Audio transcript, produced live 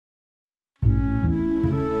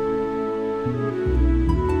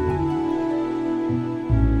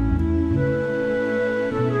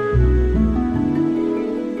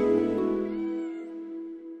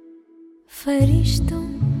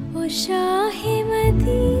Shah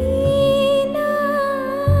Medina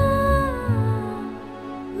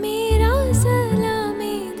मेरा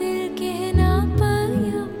सलामी दिल कहना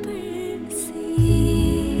पाया पर से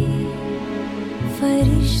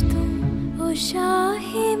फरिश्तों ओ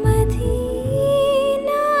शाहे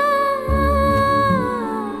मदीना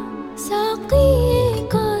साक़ी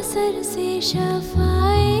कौसर से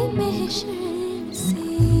शफ़ाए महशर से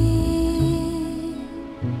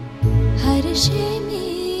हर शे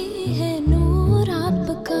है नूर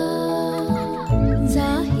आपका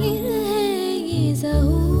ज़ाहिर है ये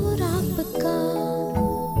ज़हूर आपका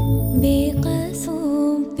बेक़सों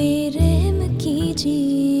पे रहम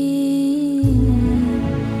कीजिए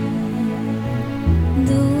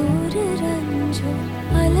दूर रंजो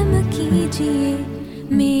अलम कीजिए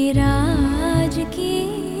मेरा आज के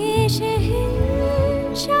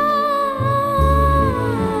शहंशाह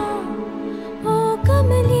ओ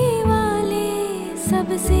कमली वाले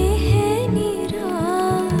सबसे है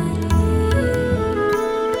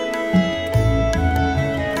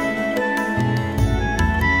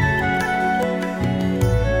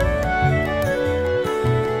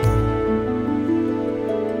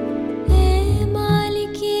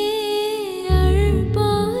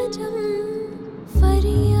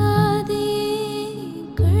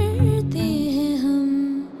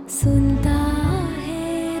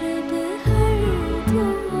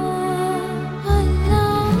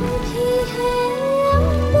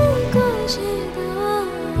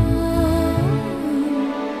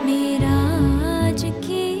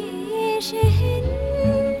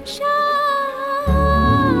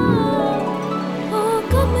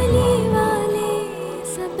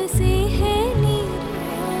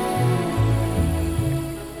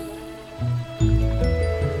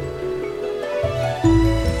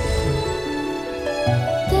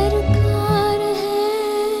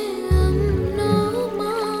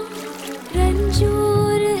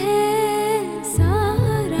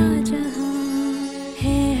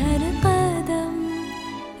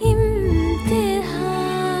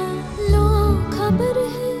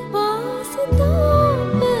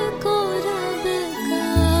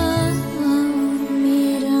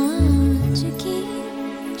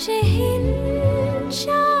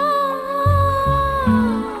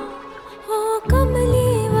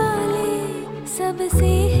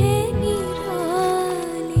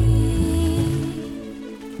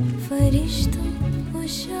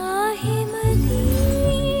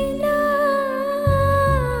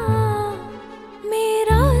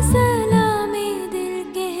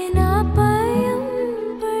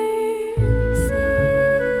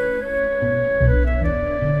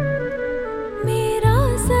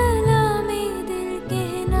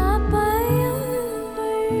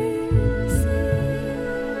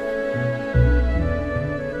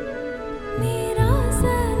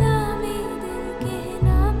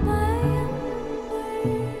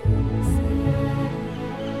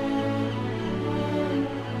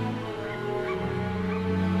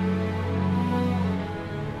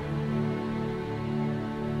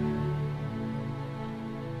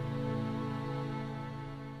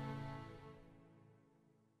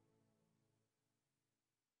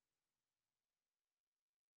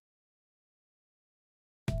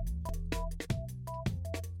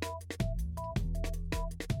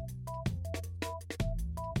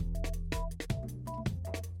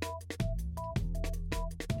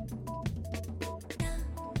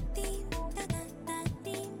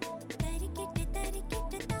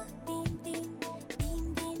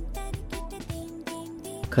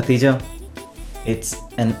Khatija, it's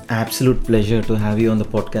an absolute pleasure to have you on the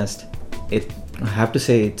podcast. I have to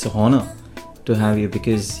say it's an honor to have you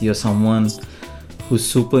because you're someone who's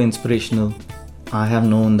super inspirational. I have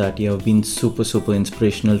known that you have been super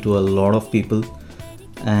inspirational to a lot of people,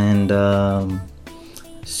 and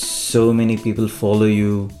so many people follow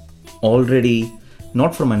you already,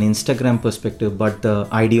 not from an Instagram perspective, but the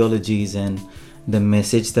ideologies and the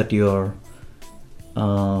message that you're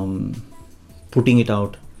putting it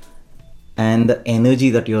out and the energy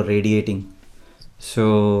that you're radiating.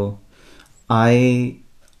 So I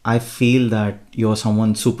feel that you're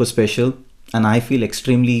someone super special, and I feel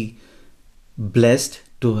extremely blessed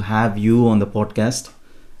to have you on the podcast.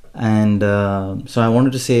 And so I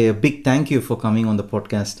wanted to say a big thank you for coming on the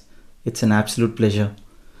podcast. It's an absolute pleasure.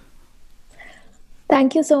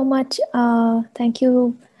 Thank you so much. Thank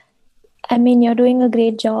you. I mean, you're doing a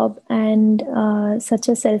great job, and such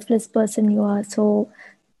a selfless person you are. So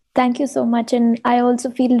thank you so much. And I also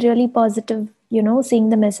feel really positive, seeing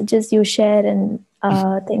the messages you share and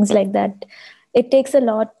things like that. It takes a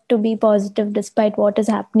lot to be positive despite what is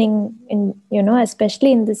happening in,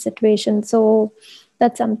 especially in this situation. So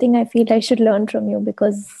that's something I feel I should learn from you,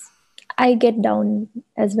 because I get down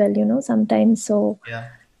as well, sometimes. So Yeah.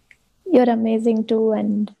 you're amazing too,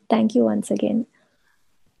 and thank you once again.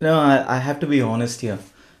 No, I have to be honest here.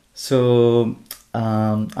 So,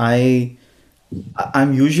 um, I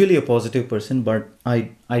I'm usually a positive person, but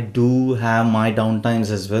I do have my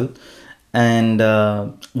downtimes as well. And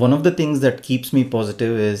one of the things that keeps me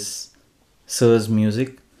positive is Sir's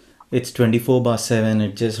music. It's 24 bar 7,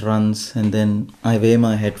 it just runs, and then I wear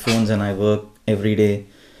my headphones and I work every day.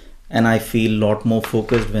 And I feel a lot more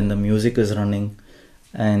focused when the music is running.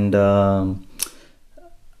 And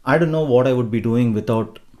I don't know what I would be doing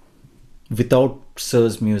without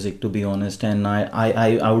Sir's music, to be honest. And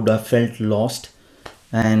I would have felt lost.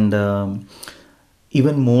 And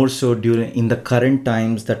even more so during in the current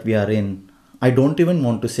times that we are in. I don't even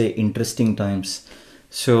want to say interesting times.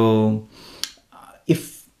 So if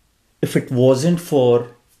if it wasn't for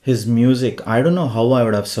his music, I don't know how I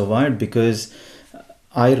would have survived, because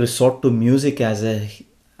I resort to music as a,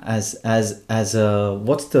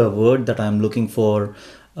 what's the word that I'm looking for,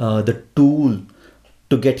 the tool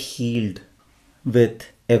to get healed with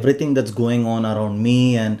everything that's going on around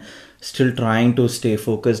me, and still trying to stay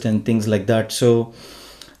focused and things like that. So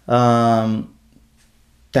um,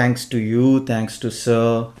 thanks to you, thanks to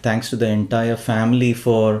Sir, thanks to the entire family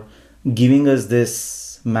for giving us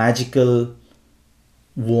this magical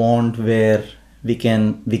wand where we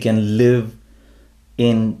can live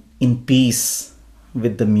in peace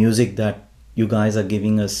with the music that you guys are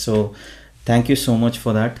giving us. So thank you so much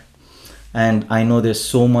for that. And I know there's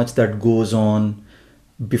so much that goes on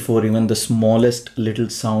before even the smallest little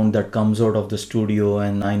sound that comes out of the studio,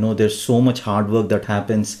 and I know there's so much hard work that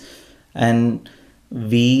happens. And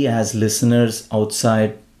we as listeners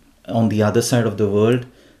outside, on the other side of the world,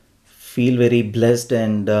 feel very blessed.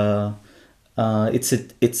 And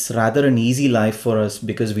it's rather an easy life for us,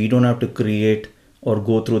 because we don't have to create or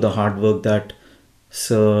go through the hard work that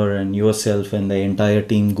Sir and yourself and the entire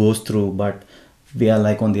team goes through. But we are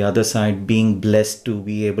like on the other side, being blessed to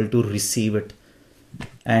be able to receive it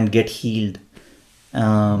and get healed.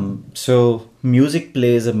 So music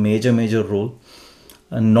plays a major role,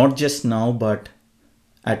 not just now, but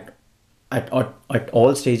at at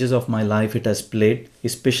all stages of my life it has played,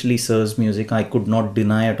 especially Sir's music. I could not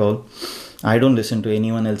deny at all. I don't listen to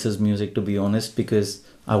anyone else's music, to be honest, because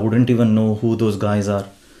I wouldn't even know who those guys are.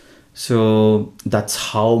 So that's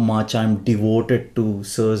how much I'm devoted to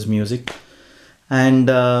Sir's music. And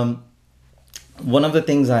one of the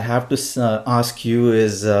things I have to ask you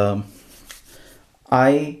is,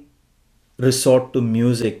 I resort to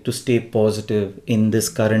music to stay positive in this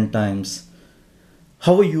current times.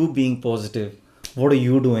 How are you being positive? What are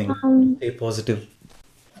you doing to Um, stay positive?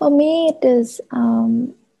 for me, it is,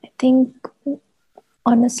 I think,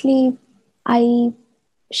 honestly, I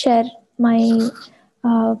share my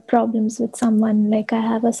problems with someone. Like, I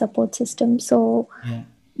have a support system. So Yeah,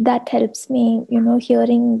 that helps me,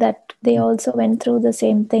 hearing that they also went through the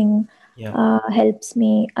same thing yeah, helps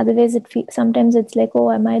me. Otherwise, sometimes it's like,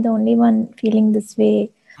 oh, am I the only one feeling this way?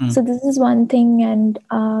 So mm, this is one thing. And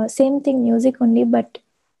same thing, music only, but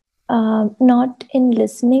not in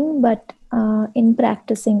listening, but in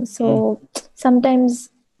practicing. mm, So sometimes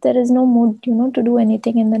there is no mood, to do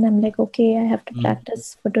anything. And then I'm like, okay, I have to mm,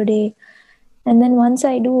 practice for today. And then once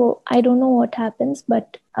I do, I don't know what happens,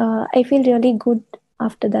 but I feel really good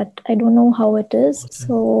after that. I don't know how it is. awesome.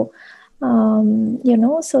 So,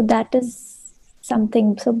 so that is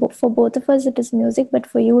something. So for both of us, it is music, but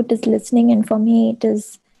for you, it is listening. And for me, it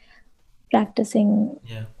is practicing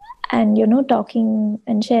Yeah. and, talking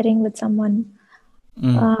and sharing with someone.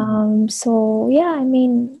 Mm, So yeah, I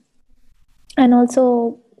mean, and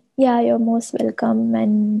also, yeah, you're most welcome.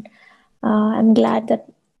 And I'm glad that,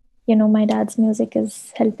 my dad's music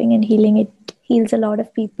is helping and healing. It heals a lot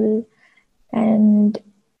of people. And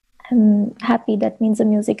I'm happy that means the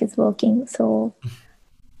music is working. So,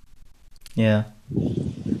 yeah,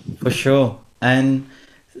 for sure. And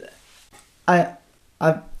I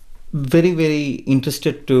I'm very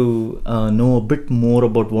interested to know a bit more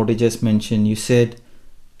about what you just mentioned. You said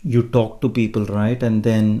you talk to people, right? And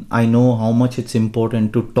then I know how much it's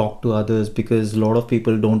important to talk to others, because a lot of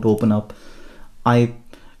people don't open up. I,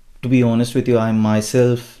 to be honest with you, I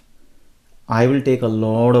myself, I will take a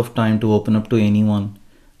lot of time to open up to anyone,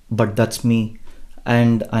 but that's me.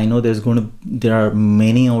 And I know there are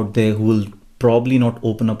many out there who will probably not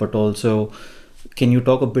open up at all. So, can you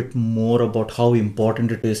talk a bit more about how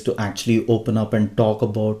important it is to actually open up and talk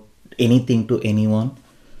about anything to anyone?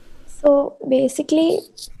 so basically,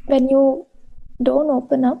 when you don't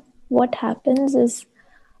open up, what happens is,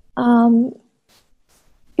 um,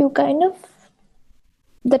 you kind of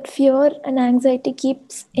that fear and anxiety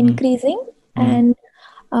keeps increasing, and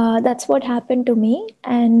that's what happened to me.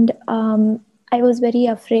 And I was very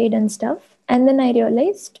afraid and stuff, and then I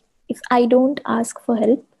realized if I don't ask for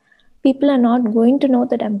help, people are not going to know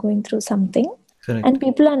that I'm going through something, Correct. and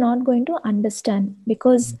people are not going to understand,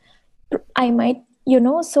 because I might,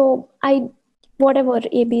 so I, whatever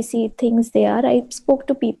ABC things they are, I spoke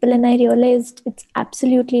to people and I realized it's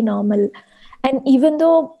absolutely normal. And even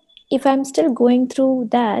though if I'm still going through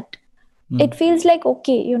that, it feels like,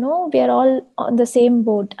 okay, we are all on the same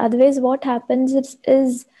boat. Otherwise, what happens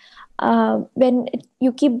is when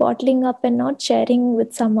you keep bottling up and not sharing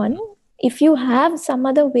with someone, if you have some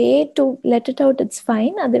other way to let it out, it's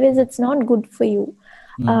fine. Otherwise, it's not good for you.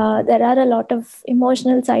 There are a lot of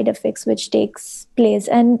emotional side effects which takes place,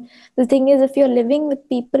 and the thing is, if you're living with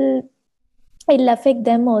people, it'll affect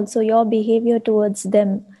them also, your behavior towards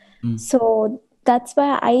them. So that's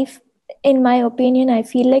why in my opinion, I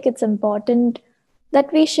feel like it's important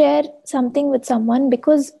that we share something with someone,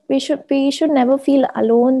 because we should never feel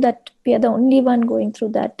alone, that we are the only one going through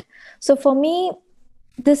that. So for me,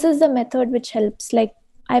 this is the method which helps. Like,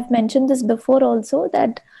 I've mentioned this before also,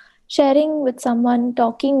 that sharing with someone,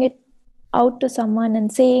 talking it out to someone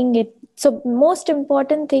and saying it. So most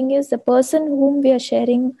important thing is the person whom we are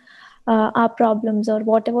sharing our problems or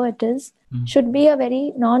whatever it is should be a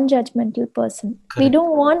very non-judgmental person. We Correct.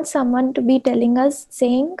 don't want someone to be telling us,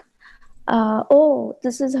 saying, oh,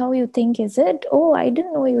 this is how you think, is it? Oh, I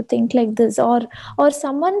didn't know you think like this. Or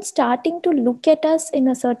someone starting to look at us in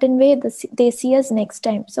a certain way, they see us next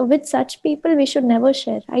time. So with such people, we should never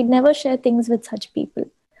share. I'd never share things with such people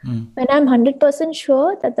when I'm 100%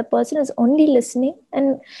 sure that the person is only listening.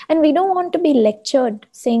 And we don't want to be lectured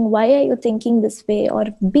saying, why are you thinking this way, or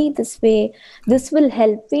be this way, this will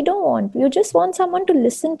help. We don't want. You just want someone to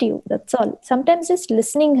listen to you, that's all. Sometimes just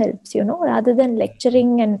listening helps, rather than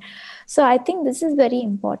lecturing. And so I think this is very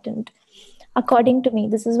important. According to me,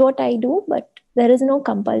 this is what I do, but there is no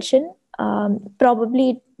compulsion.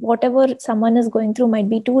 Probably whatever someone is going through might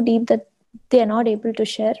be too deep that they are not able to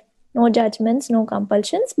share. No judgments, no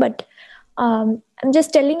compulsions, but I'm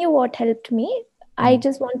just telling you what helped me. I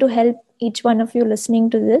just want to help each one of you listening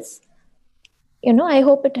to this. I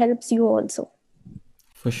hope it helps you also.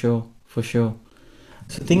 For sure, for sure.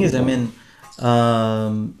 So the thing is, I mean,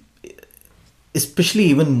 um, especially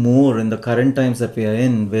even more in the current times that we are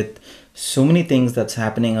in, with so many things that's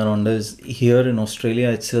happening around us here in Australia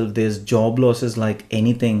itself, there's job losses like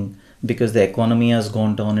anything, because the economy has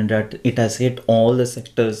gone down and that it has hit all the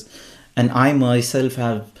sectors. And I myself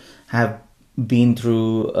have been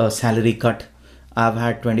through a salary cut. I've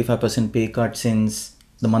had 25% pay cut since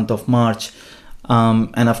the month of March.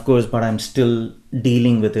 And of course, but I'm still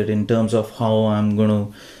dealing with it in terms of how I'm going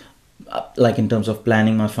to, like in terms of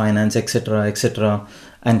planning my finance, etc., etc.,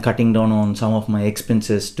 and cutting down on some of my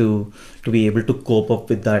expenses to be able to cope up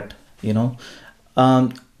with that,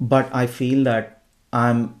 but I feel that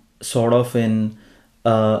I'm sort of in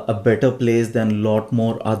a better place than a lot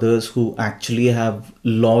more others who actually have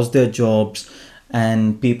lost their jobs,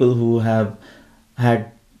 and people who have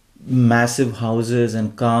had massive houses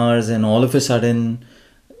and cars, and all of a sudden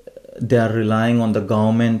they are relying on the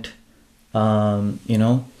government, um, you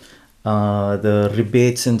know the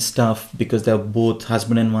rebates and stuff, because they're both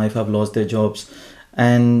husband and wife have lost their jobs.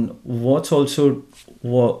 And what's also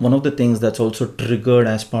one of the things that's also triggered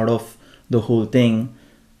as part of the whole thing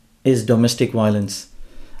is domestic violence.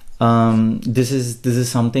 This is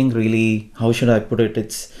something really, how should I put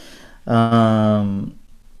it, um,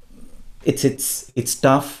 it's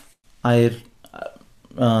tough. I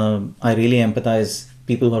really empathize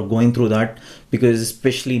people who are going through that, because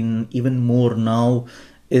especially even more now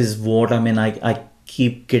is what I mean. I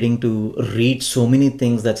keep getting to read so many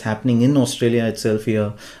things that's happening in Australia itself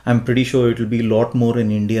here. I'm pretty sure it will be a lot more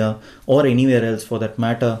in India or anywhere else for that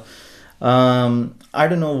matter. I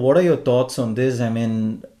don't know. What are your thoughts on this? I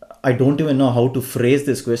mean, I don't even know how to phrase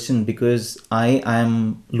this question, because I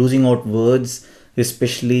am losing out words,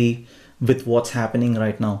 especially with what's happening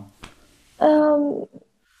right now. Um,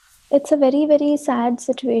 it's a very, very sad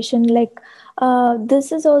situation. Like,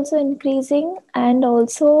 this is also increasing, and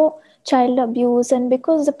also child abuse. And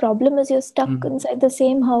because the problem is you're stuck inside the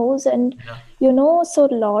same house, and so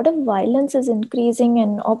a lot of violence is increasing.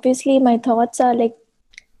 And obviously, my thoughts are like,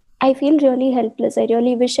 I feel really helpless. I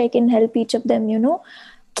really wish I can help each of them.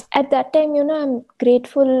 At that time, I'm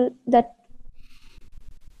grateful that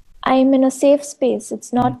I'm in a safe space.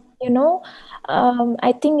 It's not,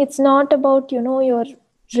 I think it's not about, you're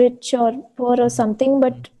rich or poor or something,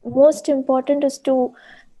 but most important is to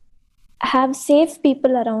have safe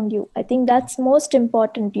people around you. I think that's most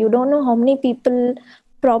important. You don't know how many people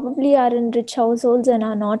probably are in rich households and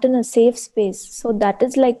are not in a safe space. So that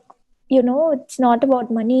is like, it's not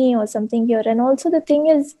about money or something here. And also the thing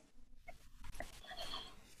is,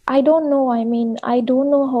 I don't know. I mean, I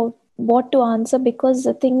don't know what to answer, because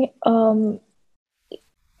the thing,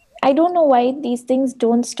 I don't know why these things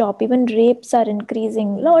don't stop. Even rapes are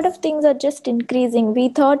increasing. A lot of things are just increasing. We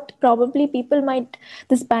thought probably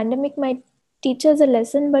this pandemic might teach us a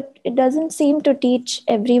lesson, but it doesn't seem to teach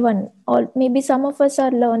everyone. Or maybe some of us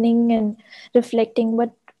are learning and reflecting,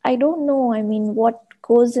 but I don't know. I mean, what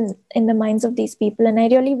goes in the minds of these people? And I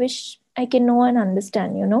really wish I can know and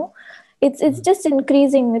understand. It's just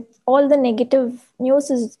increasing with all the negative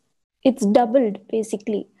news. It's doubled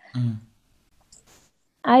basically. Mm.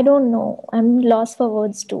 I don't know. I'm lost for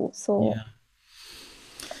words too. So, Yeah.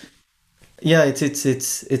 Yeah,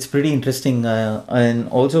 it's pretty interesting, and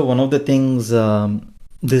also one of the things,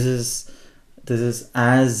 this is this is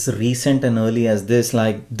as recent and early as this.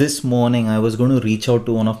 Like this morning, I was going to reach out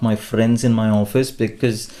to one of my friends in my office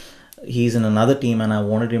because he's in another team, and I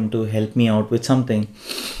wanted him to help me out with something.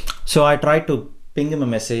 So I tried to ping him a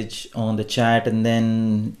message on the chat, and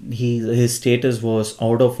then his status was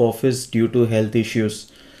out of office due to health issues.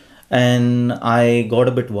 And I got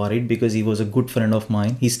a bit worried because he was a good friend of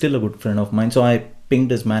mine. He's still a good friend of mine. So I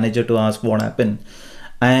pinged his manager to ask what happened.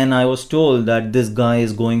 And I was told that this guy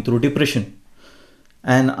is going through depression.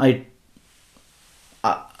 And I,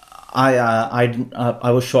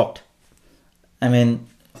 I was shocked. I mean,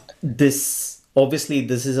 this obviously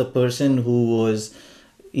this is a person who is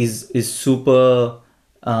super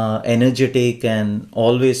energetic and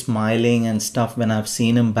always smiling and stuff when I've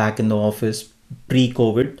seen him back in the office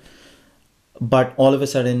pre-COVID. But all of a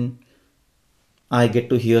sudden, I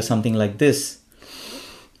get to hear something like this.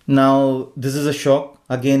 Now, this is a shock.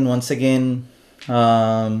 Again, once again,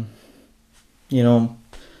 um, you know,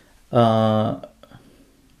 uh,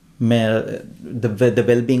 the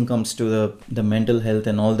well-being comes to the mental health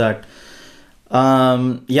and all that.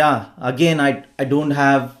 Yeah, again, I don't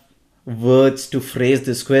have words to phrase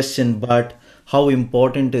this question, but how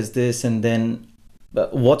important is this? And then,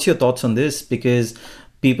 what's your thoughts on this? Because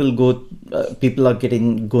people are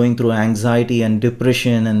going through anxiety and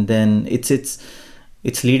depression, and then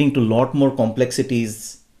it's leading to a lot more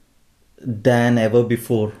complexities than ever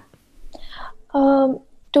before.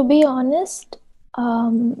 to be honest,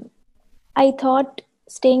 um, I thought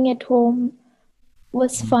staying at home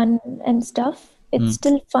was fun and stuff. It's Mm.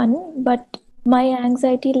 still fun, but my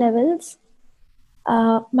anxiety levels,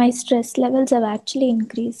 my stress levels have actually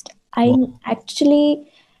increased. I'm Wow. actually,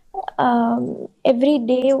 every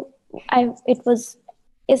day, it was,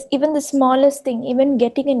 is even the smallest thing, even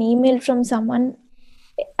getting an email from someone,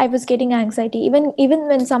 I was getting anxiety. Even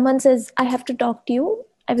when someone says I have to talk to you,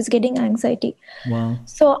 I was getting anxiety. Wow.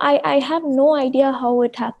 So I have no idea how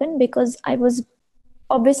it happened, because I was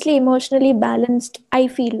obviously emotionally balanced. I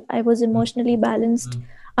feel I was emotionally balanced Mm.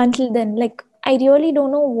 until then. Like, I really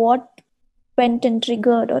don't know what went and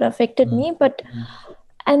triggered or affected Mm. me, but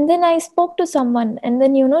and then I spoke to someone, and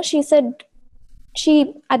then she said,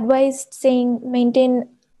 she advised saying maintain,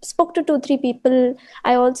 spoke to two three people.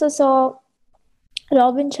 I also saw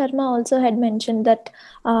Robin Sharma also had mentioned that,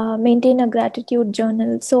 maintain a gratitude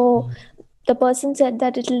journal. So the person said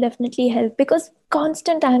that it will definitely help, because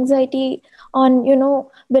constant anxiety on,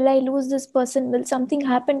 will I lose this person? Will something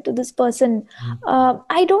happen to this person?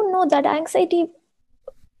 I don't know, that anxiety.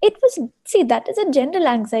 It was, see, that is a general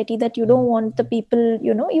anxiety that you don't want the people,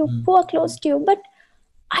 you who are close to you. But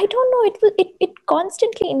I don't know, it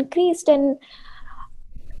constantly increased, and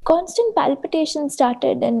constant palpitation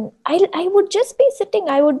started, and I would just be sitting.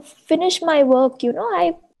 I would finish my work,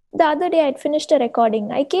 I the other day I'd finished a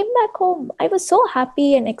recording. I came back home, I was so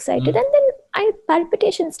happy and excited, Mm. and then I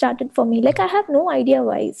palpitation started for me, like I have no idea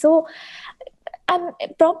why. So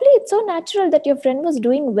probably it's so natural that your friend was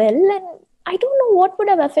doing well, and I don't know what would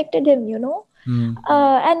have affected him. Mm.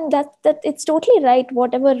 And that it's totally right,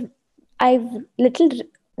 whatever I've little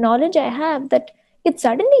knowledge I have, that it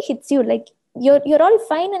suddenly hits you, like you're all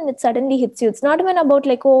fine and it suddenly hits you. It's not even about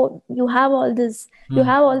like, oh, you have all this, you Mm.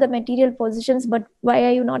 have all the material possessions, but why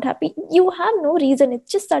are you not happy? You have no reason, it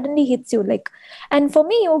just suddenly hits you, like. And for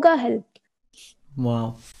me, yoga helped.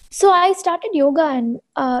 Wow. So I started yoga, and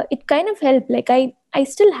it kind of helped. Like, I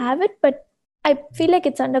still have it, but I feel like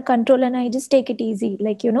it's under control, and I just take it easy,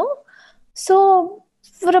 like. So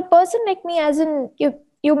for a person like me, as in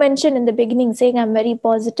you mentioned in the beginning saying I'm very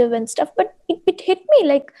positive and stuff, but it hit me,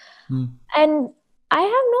 like. Mm. And I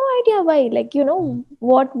have no idea why, like,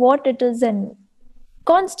 what it is, and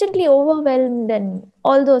constantly overwhelmed, and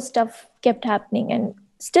all those stuff kept happening and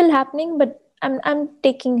still happening, but I'm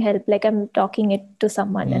taking help, like I'm talking it to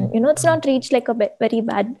someone, and it's not reached like a very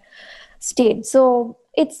bad state. So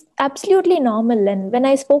it's absolutely normal. And when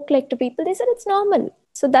I spoke like to people, they said it's normal.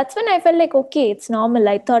 So that's when I felt like, okay, it's normal.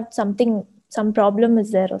 I thought some problem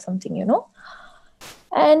is there or something.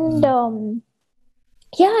 And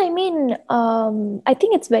yeah, I mean, I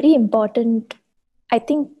think it's very important. I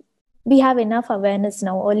think we have enough awareness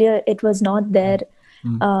now. Earlier, it was not there.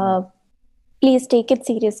 Uh, Please take it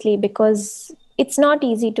seriously, because it's not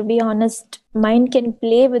easy, to be honest. Mind can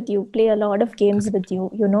play a lot of games with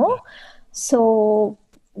you. So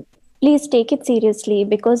please take it seriously,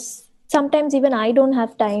 because sometimes even I don't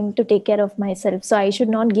have time to take care of myself. So I should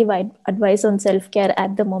not give advice on self-care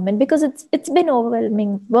at the moment, because it's been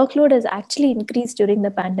overwhelming. Workload has actually increased during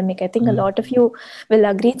the pandemic. I think a lot of you will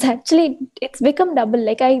agree. It's become double.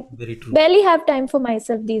 Like I Very true. barely have time for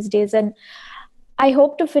myself these days, and I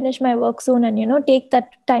hope to finish my work soon and take that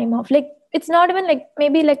time off. Like it's not even like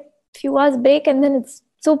maybe like few hours break and then it's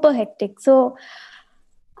super hectic. So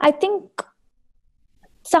I think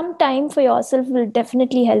some time for yourself will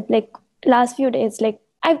definitely help. Like last few days, like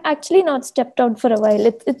I've actually not stepped out for a while.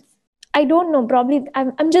 It's I don't know, probably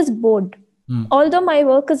I'm just bored. Although my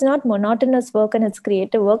work is not monotonous work and it's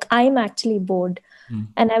creative work, I'm actually bored.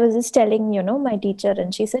 And I was just telling, my teacher,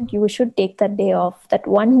 and she said you should take that day off, that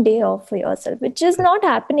one day off for yourself, which is not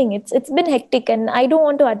happening. It's been hectic, and I don't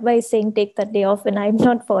want to advise saying take that day off when I'm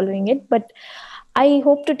not following it, but I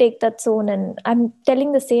hope to take that soon, and I'm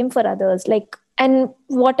telling the same for others. Like, and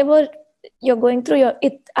whatever you're going through,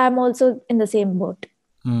 I'm also in the same boat.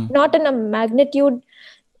 Not in a magnitude,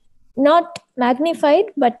 not magnified,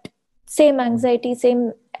 but same anxiety,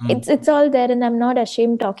 same. It's all there, and I'm not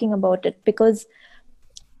ashamed talking about it, because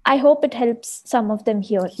I hope it helps some of them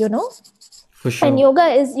here. For sure. And yoga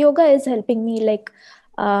is helping me. Like,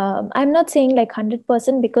 I'm not saying like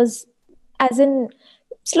 100%, because as in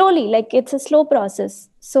slowly, like it's a slow process.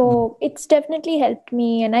 So it's definitely helped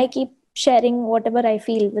me, and I keep sharing whatever I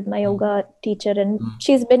feel with my yoga teacher, and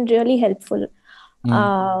she's been really helpful.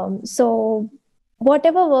 So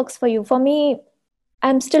whatever works for you. For me,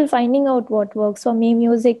 I'm still finding out what works for me.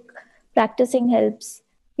 Music, practicing helps,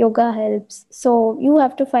 yoga helps. So you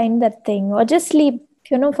have to find that thing, or just sleep.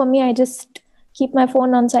 For me, I just keep my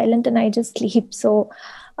phone on silent and I just sleep. So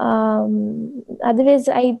otherwise,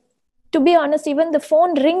 to be honest, even the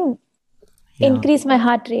phone ring increase my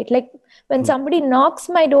heart rate. Like when somebody knocks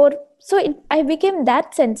my door, so I became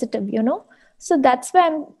that sensitive. So that's why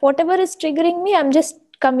whatever is triggering me, I'm just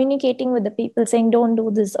communicating with the people, saying don't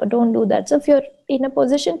do this or don't do that. So if you're in a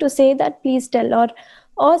position to say that, please tell.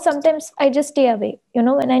 Or sometimes I just stay away.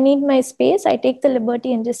 When I need my space, I take the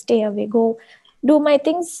liberty and just stay away, go do my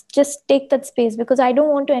things, just take that space, because I don't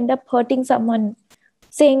want to end up hurting someone,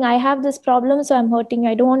 saying I have this problem, so I'm hurting you.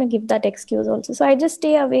 I don't want to give that excuse also. So I just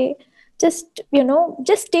stay away. Just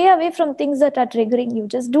stay away from things that are triggering you.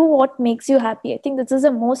 Just do what makes you happy. I think this is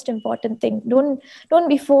the most important thing. Don't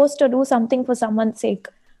be forced to do something for someone's sake.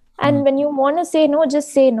 And when you want to say no,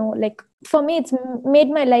 just say no. Like for me, it's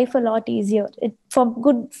made my life a lot easier.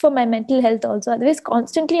 Good for my mental health also. Otherwise,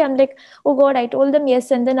 constantly I'm like, oh God, I told them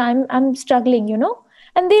yes, and then I'm struggling.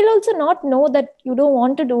 And they'll also not know that you don't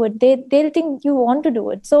want to do it. They'll think you want to do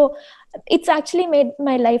it. So it's actually made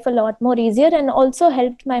my life a lot more easier, and also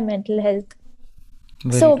helped my mental health.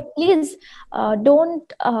 So please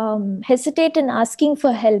don't hesitate in asking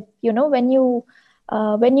for help. When you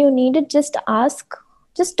need it, just ask.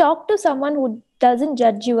 Just talk to someone who doesn't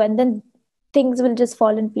judge you, and then things will just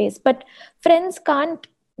fall in place. But friends can't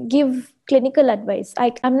give clinical advice.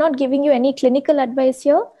 I'm not giving you any clinical advice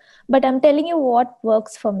here, but I'm telling you what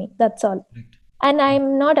works for me. That's all. And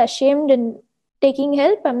I'm not ashamed in taking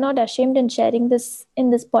help. I'm not ashamed in sharing this in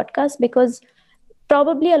this podcast, because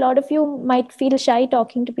probably a lot of you might feel shy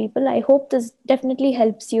talking to people. I hope this definitely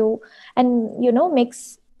helps you, and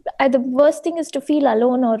makes the worst thing is to feel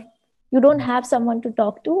alone, or you don't have someone to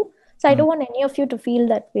talk to. So I don't want any of you to feel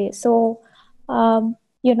that way. So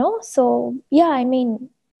so yeah, I mean,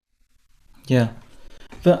 Yeah.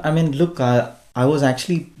 Well, I mean, look, I was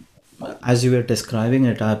actually, as you were describing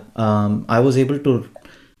it, I was able to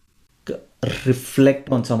reflect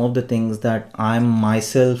on some of the things that I'm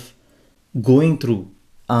myself going through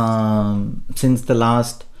since the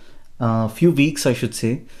last few weeks, I should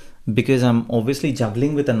say, because I'm obviously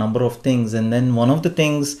juggling with a number of things. And then one of the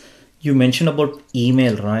things you mentioned about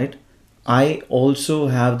email, right? I also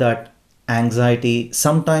have that anxiety,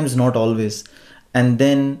 sometimes, not always. And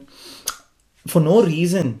then for no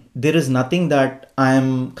reason, there is nothing that I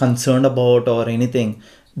am concerned about or anything,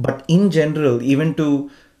 but in general, even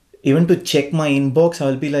to check my inbox,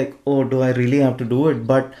 I'll be like, oh, do I really have to do it?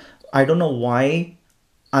 But I don't know why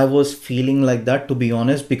I was feeling like that, to be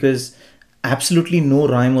honest, because absolutely no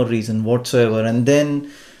rhyme or reason whatsoever. And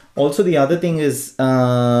then also the other thing is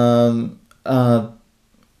the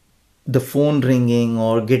phone ringing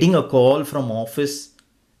or getting a call from office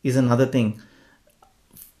is another thing.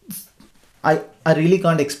 I really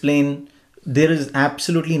can't explain. There is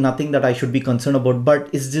absolutely nothing that I should be concerned about, but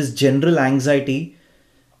it's this general anxiety.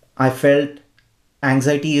 I felt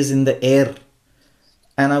anxiety is in the air,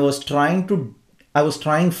 and I was trying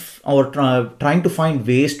trying to find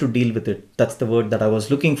ways to deal with it. That's the word that I was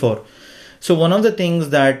looking for. So one of the things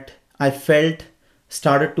that I felt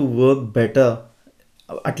started to work better,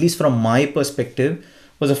 at least from my perspective,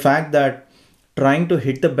 was the fact that trying to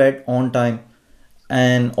hit the bed on time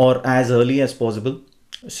and or as early as possible.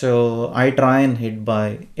 So I try and hit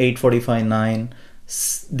by 8:45, 9.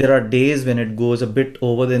 There are days when it goes a bit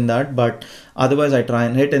over than that, but otherwise I try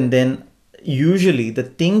and hit. And then usually the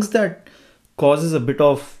things that causes a bit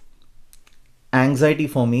of anxiety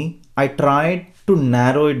for me, I try to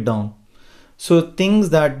narrow it down. So things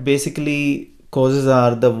that basically causes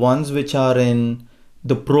are the ones which are in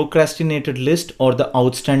the procrastinated list or the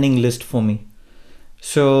outstanding list for me.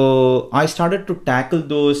 So I started to tackle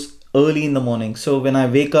those early in the morning. So when I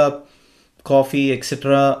wake up, coffee,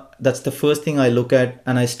 etc., that's the first thing I look at,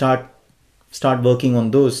 and I start working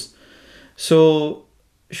on those. So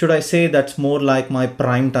should I say that's more like my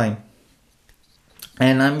prime time?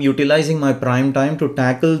 And I'm utilizing my prime time to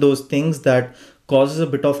tackle those things that causes a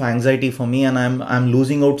bit of anxiety for me, and I'm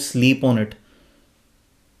losing out sleep on it.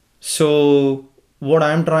 So what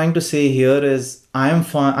I'm trying to say here is I'm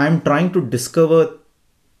trying to discover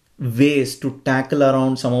ways to tackle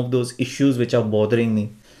around some of those issues which are bothering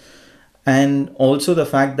me. And also the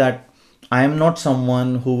fact that I am not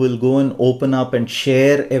someone who will go and open up and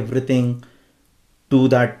share everything to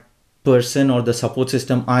that person or the support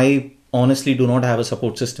system. I honestly do not have a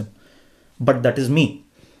support system, but that is me.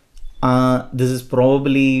 This is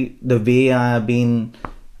probably the way I have been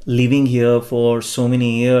living here for so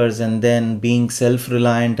many years and then being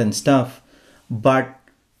self-reliant and stuff. But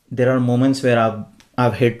there are moments where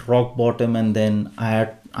I've hit rock bottom, and then I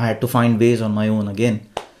had to find ways on my own again.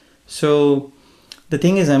 So the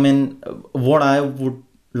thing is, I mean, what I would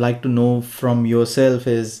like to know from yourself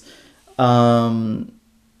is, um,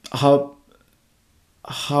 how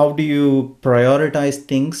how do you prioritize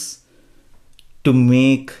things to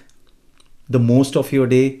make the most of your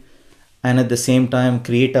day, and at the same time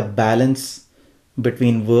create a balance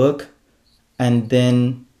between work and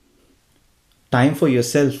then time for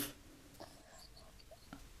yourself?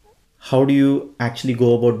 How do you actually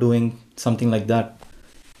go about doing something like that?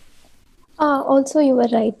 Also, you were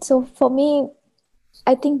right. So for me,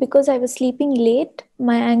 I think because I was sleeping late,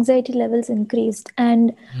 my anxiety levels increased,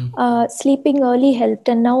 and sleeping early helped.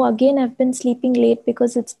 And now again, I've been sleeping late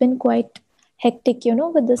because it's been quite hectic,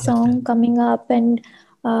 with the Okay. song coming up and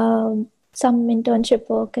some internship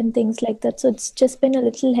work and things like that. So it's just been a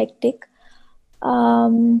little hectic.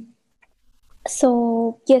 Um,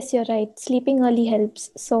 so yes, you're right. Sleeping early helps.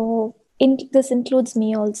 So this includes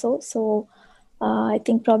me also. So I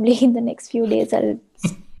think probably in the next few days I'll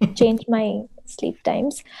change my sleep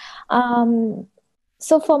times. Um,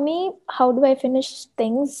 so for me, how do I finish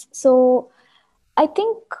things? So I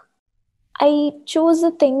think I choose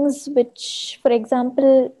the things which, for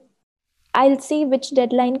example, I'll see which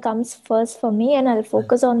deadline comes first for me and I'll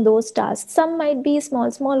focus on those tasks. Some might be small,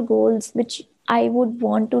 small goals which I would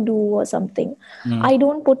want to do or something. Mm, I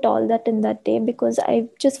don't put all that in that day because I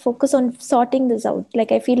just focus on sorting this out.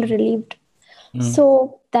 Like I feel relieved. mm,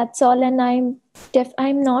 So that's all. And I'm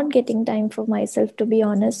not getting time for myself, to be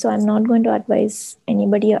honest. So I'm not going to advise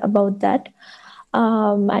anybody about that.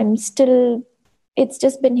 I'm still, it's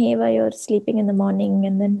just been haywire sleeping in the morning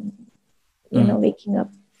and then, mm, waking up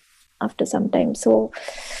after some time. So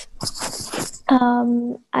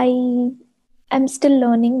I am still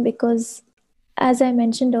learning because, as I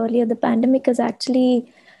mentioned earlier, the pandemic has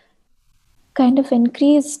actually kind of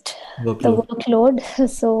increased the workload. workload.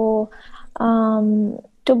 So,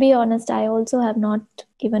 to be honest, I also have not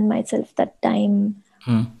given myself that time.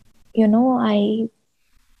 Mm, I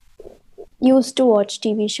used to watch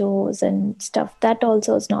TV shows and stuff. That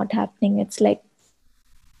also is not happening. It's like,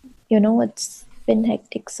 it's been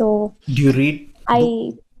hectic. So, do you read book?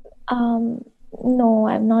 I Um, no,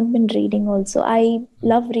 I've not been reading also. I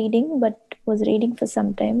love reading, but was reading for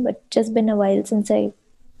some time, but just been a while since I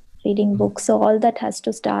reading books. So all that has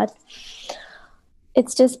to start.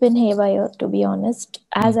 It's just been haywire, to be honest,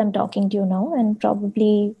 as Mm, I'm talking to you now. And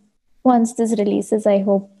probably once this releases, I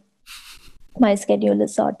hope my schedule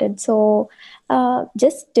is sorted. So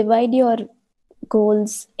just divide your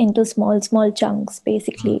goals into small chunks,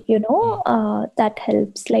 basically, that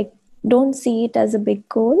helps. Like, don't see it as a big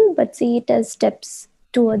goal, but see it as steps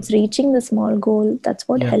towards reaching the small goal. That's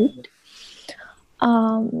what Yeah. helped.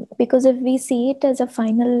 Because if we see it as a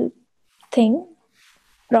final thing,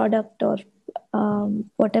 product, or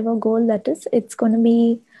whatever goal that is, it's going to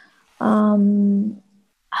be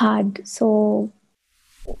hard. So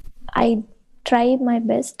I try my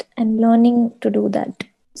best and learning to do that. Yeah.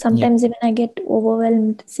 Sometimes even I get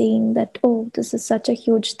overwhelmed seeing that, oh, this is such a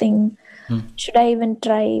huge thing. Mm. Should I even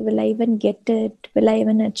try? Will I even get it? Will I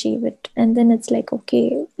even achieve it? And then it's like,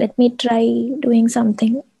 okay, let me try doing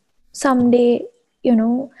something. Someday,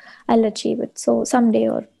 I'll achieve it. So someday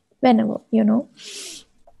or whenever,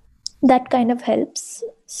 that kind of helps.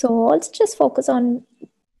 So also just focus on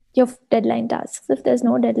your deadline tasks. If there's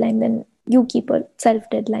no deadline, then you keep a self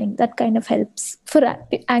deadline. That kind of helps. For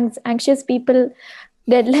anxious people,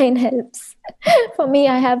 deadline helps. For me,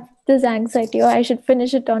 I have this anxiety, or I should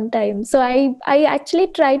finish it on time. So I actually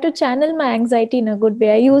try to channel my anxiety in a good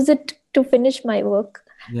way. I use it to finish my work.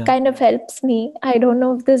 Yeah. Kind of helps me. I don't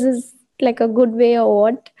know if this is like a good way or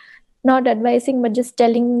what. Not advising, but just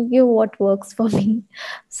telling you what works for me.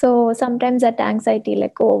 So sometimes that anxiety,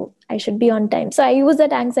 like, oh, I should be on time. So I use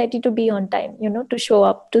that anxiety to be on time, to show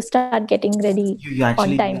up, to start getting ready You on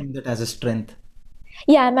actually time. using that as a strength.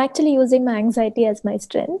 Yeah, I'm actually using my anxiety as my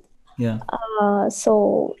strength. Yeah.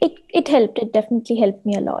 So it helped. It definitely helped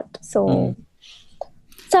me a lot. Mm. So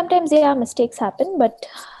sometimes, yeah, mistakes happen, but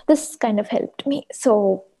this kind of helped me.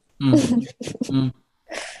 So, Mm. Mm.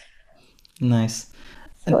 Nice.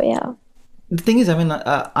 so yeah. The thing is, I mean,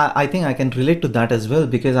 I think I can relate to that as well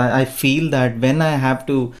because I feel that when I have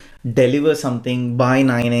to deliver something by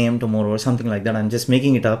 9 a.m. tomorrow or something like that, I'm just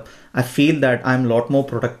making it up. I feel that I'm a lot more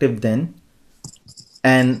productive then.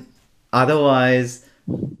 And otherwise,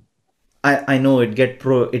 I know it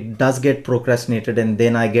does get procrastinated and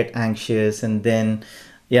then I get anxious and then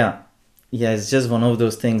yeah, yeah, it's just one of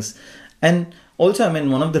those things. And also, I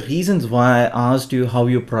mean, one of the reasons why I asked you how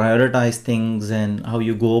you prioritize things and how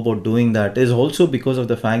you go about doing that is also because of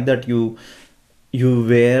the fact that you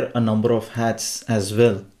wear a number of hats as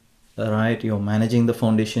well, right? You're managing the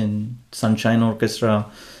foundation, Sunshine Orchestra,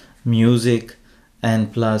 music,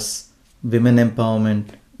 and plus women empowerment,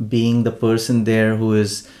 being the person there who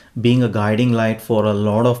is being a guiding light for a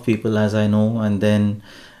lot of people, as I know, and then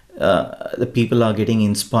the people are getting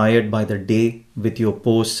inspired by the day with your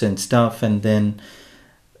posts and stuff, and then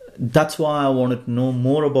that's why I wanted to know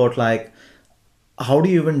more about like how do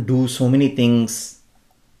you even do so many things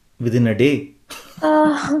within a day?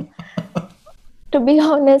 Uh, to be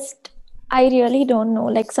honest, I really don't know.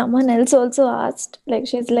 Like, someone else also asked, like,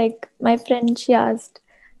 she's like, my friend, she asked,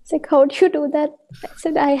 it's like, how do you do that? I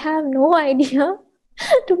said, I have no idea,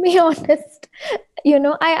 to be honest.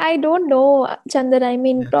 I don't know, Chandar. I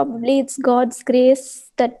mean, Yeah. probably it's God's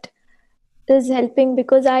grace that is helping,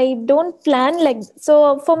 because I don't plan like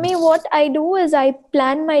so. For me, what I do is I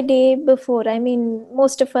plan my day before. I mean,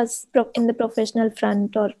 most of us in the professional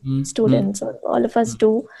front, or Mm, mm, students, or all of us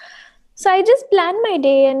do. So I just plan my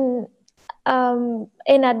day and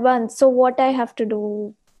in advance. So what I have to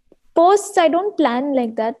do. Posts, I don't plan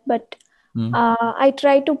like that, but mm, I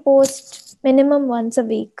try to post minimum once a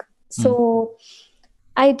week. mm. So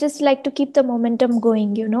I just like to keep the momentum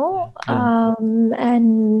going, Yeah.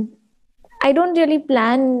 and I don't really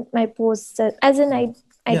plan my posts. As in, I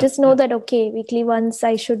Yeah. just know that, okay, weekly once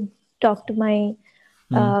I should talk to my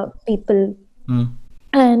Mm, people. mm,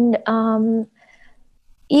 And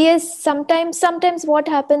yes, sometimes what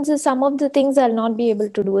happens is some of the things I'll not be able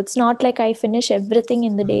to do. It's not like I finish everything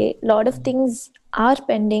in the day. A lot of things are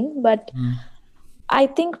pending, but mm, I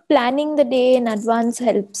think planning the day in advance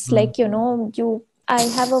helps. mm. Like, I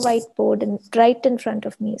have a whiteboard and right in front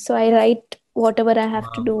of me. So I write whatever I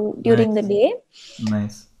have to Wow. do during the Nice. day.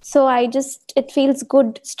 Nice. So it feels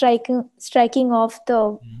good striking off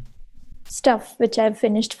the stuff which I've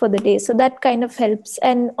finished for the day. So that kind of helps.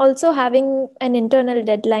 And also having an internal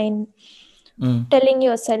deadline, Mm, telling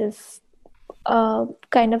yourself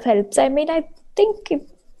kind of helps. I mean, I think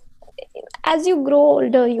as you grow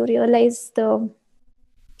older, you realize the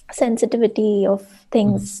sensitivity of mm,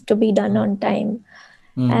 things to be done on time.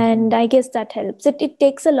 mm. And I guess that helps. It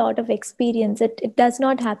takes a lot of experience. It does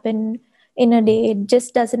not happen in a day. It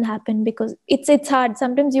just doesn't happen because it's hard.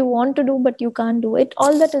 Sometimes you want to do, but you can't do it.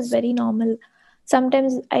 All that is very normal.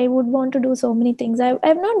 Sometimes I would want to do so many things. I've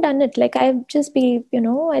not done it. Like, I've just be,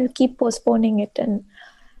 I'll keep postponing it. And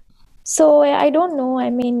so I don't know. I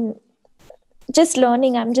mean, just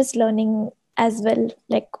learning. I'm just learning as well,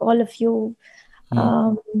 like all of you.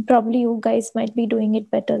 Probably you guys might be doing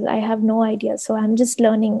it better. I have no idea. So I'm just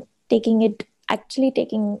learning,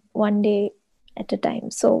 taking one day at a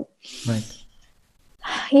time. So, Right.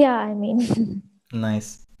 yeah, I mean,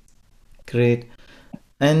 Nice. Great.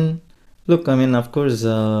 And look, I mean, of course,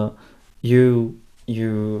 you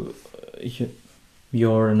you you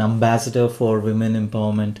you're an ambassador for women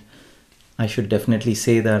empowerment. I should definitely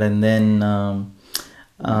say that. And then,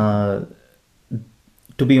 uh,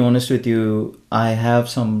 to be honest with you, I have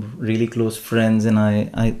some really close friends,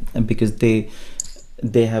 and because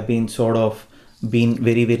they have been sort of been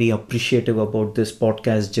very very appreciative about this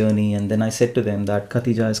podcast journey. And then I said to them that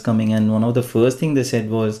Khatija is coming, and one of the first thing they said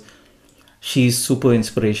was, she's super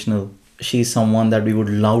inspirational. She's someone that we would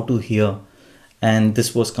love to hear. And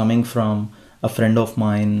this was coming from a friend of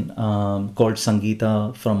mine, called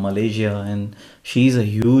Sangeeta from Malaysia. And she's a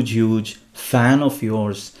huge, huge fan of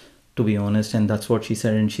yours, to be honest. And that's what she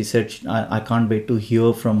said. And she said, I can't wait to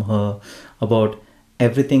hear from her about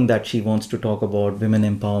everything that she wants to talk about, women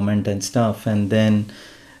empowerment and stuff. And then,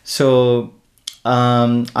 so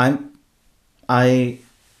I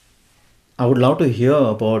I would love to hear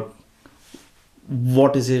about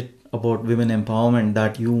what is it about women empowerment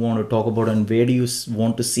that you want to talk about, and where do you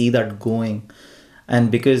want to see that going. And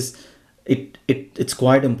because it's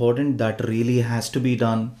quite important, that really has to be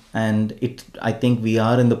done. And I think we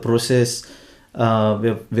are in the process. We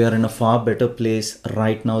are in a far better place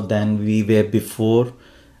right now than we were before.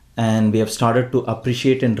 And we have started to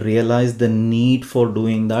appreciate and realize the need for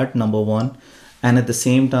doing that, number one. And at the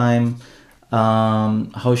same time,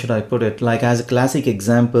 how should I put it? Like, as a classic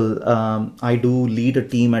example, I do lead a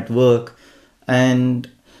team at work. And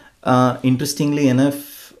interestingly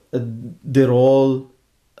enough, they're all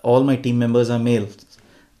my team members are males.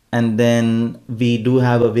 And then we do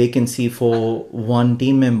have a vacancy for one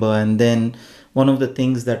team member. And then one of the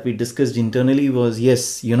things that we discussed internally was,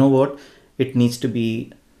 yes, you know what, it needs to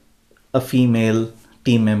be a female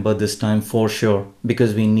team member this time for sure,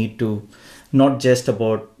 because we need to, not just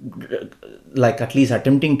about, like, at least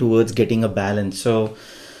attempting towards getting a balance. So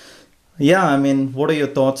yeah, I mean, what are your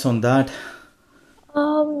thoughts on that?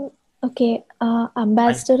 okay, I,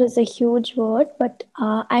 ambassador is a huge word, but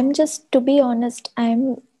I'm just, to be honest,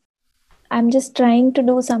 I'm just trying to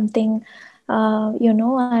do something.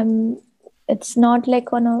 It's not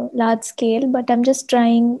like on a large scale, but I'm just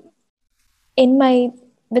trying in my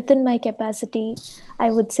within my capacity,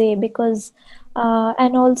 I would say, because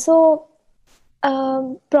and also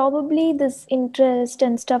probably this interest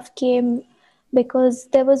and stuff came because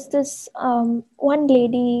there was this one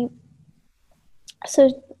lady.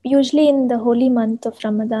 So usually in the holy month of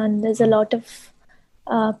Ramadan, there's a lot of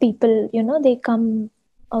people, they come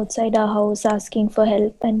outside our house asking for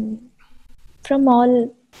help, and from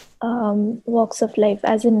all walks of life,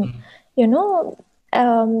 as in, you know,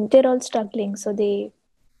 they're all struggling.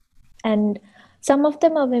 And some of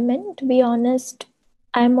them are women, to be honest.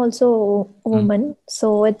 I'm also a mm, woman,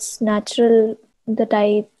 so it's natural that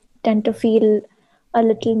I tend to feel a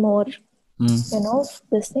little more, mm,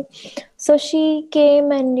 this thing. So she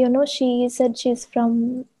came, and she said she's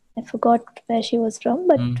from, I forgot where she was from,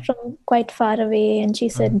 but mm, from quite far away. And she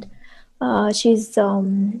mm, said she's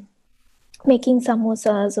making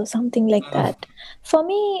samosas or something like mm, that. For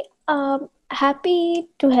me, happy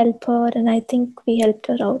to help her, and I think we helped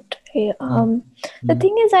her out. mm, The mm,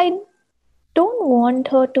 thing is, I don't want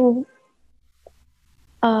her to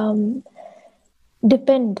um,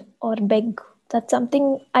 depend or beg. That's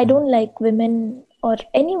something I mm, don't like women or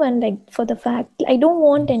anyone, like, for the fact I don't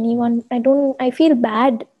want anyone. I feel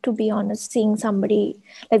bad, to be honest, seeing somebody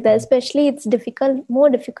like that. Especially it's more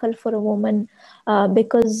difficult for a woman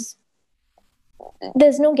because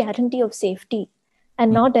there's no guarantee of safety,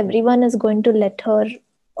 and mm, not everyone is going to let her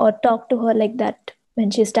or talk to her like that when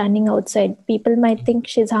she's standing outside. People might think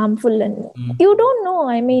she's harmful, and mm, you don't know,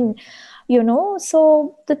 I mean,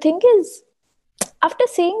 so the thing is, after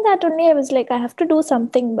saying that only, I was like, I have to do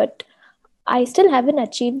something, but I still haven't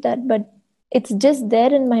achieved that. But it's just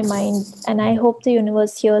there in my mind, and I hope the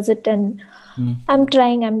universe hears it. And mm, I'm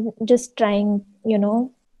just trying.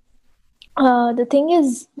 The thing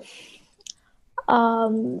is,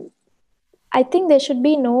 um, I think there should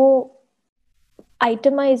be no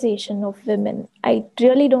itemization of women. I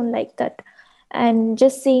really don't like that. And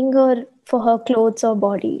just seeing her for her clothes or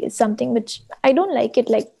body is something which I don't like it.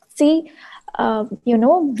 Like, see,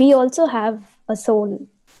 we also have a soul.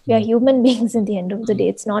 We are mm, human beings in the end of the day.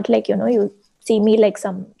 It's not like, you see me like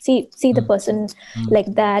see the mm, person mm,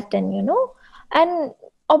 like that, and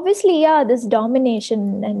obviously, yeah, this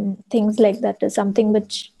domination and things like that is something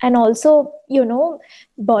which, and also,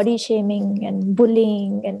 body shaming and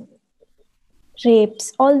bullying and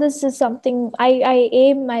rapes. All this is something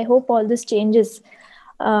I hope all this changes,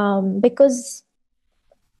 because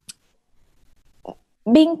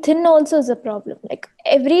being thin also is a problem. Like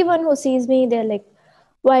everyone who sees me, they're like,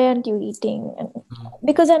 why aren't you eating? And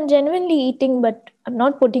because I'm genuinely eating, but I'm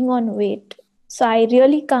not putting on weight. So I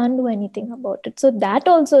really can't do anything about it. So that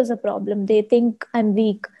also is a problem. They think I'm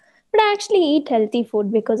weak. But I actually eat healthy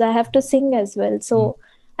food because I have to sing as well. So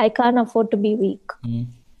I can't afford to be weak.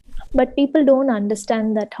 But people don't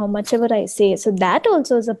understand that how much ever I say. So that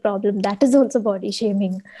also is a problem. That is also body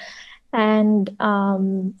shaming. And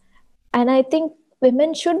I think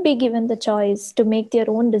women should be given the choice to make their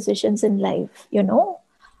own decisions in life,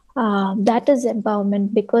 that is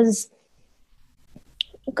empowerment, because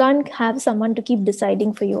you can't have someone to keep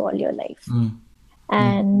deciding for you all your life.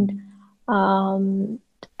 And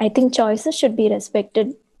I think choices should be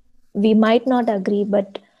respected. We might not agree,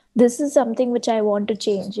 but this is something which I want to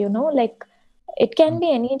change, like it can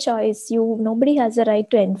be any choice. Nobody has a right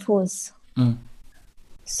to enforce.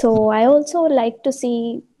 So I also like to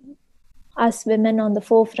see us women on the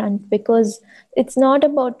forefront, because it's not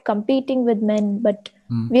about competing with men, but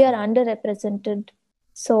we are underrepresented.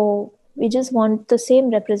 So we just want the same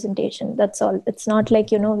representation. That's all. It's not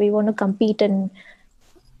like, we want to compete and,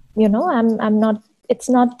 I'm not, it's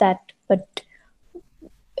not that, but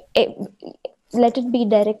it, let it be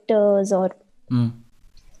directors or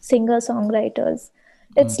singer songwriters.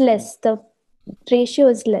 It's less. The ratio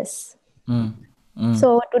is less.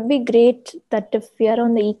 So it would be great that if we are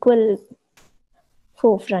on the equal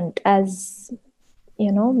forefront as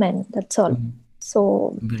men, that's all.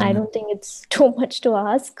 So I don't think it's too much to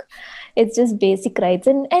ask. It's just basic rights.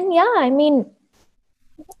 And yeah, I mean,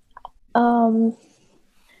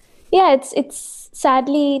 it's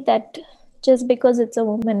sadly that just because it's a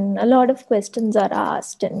woman, a lot of questions are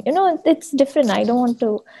asked, and it's different. I don't want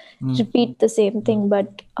to repeat the same thing,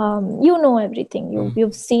 but everything.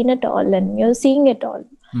 You've seen it all, and you're seeing it all.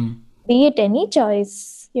 Be it any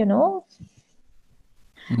choice,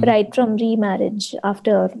 right from remarriage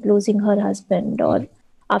after losing her husband, or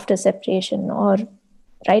after separation, or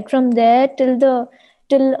right from there till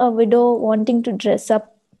a widow wanting to dress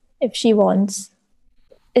up if she wants,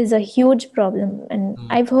 is a huge problem. And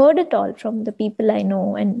I've heard it all from the people I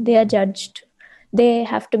know, and they are judged. They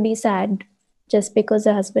have to be sad just because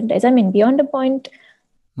the husband dies. I mean, beyond a point,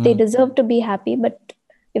 they deserve to be happy, but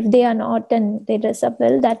if they are not and they dress up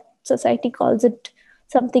well, that society calls it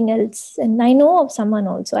something else. And I know of someone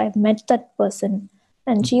also, I've met that person,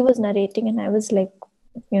 and she was narrating, and I was like,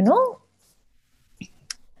 a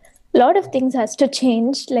lot of things has to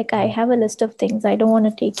change. Like, I have a list of things. I don't want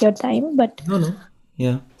to take your time, but No.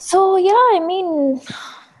 Yeah. so yeah, I mean,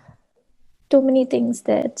 too many things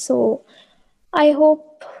there. So I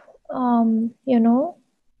hope,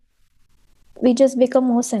 we just become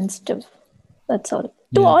more sensitive. That's all.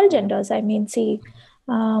 To all genders. I mean, see,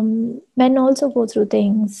 men also go through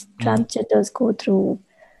things. Transgenders go through.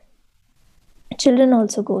 Children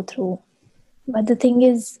also go through. But the thing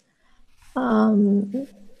is,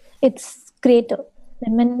 it's greater. The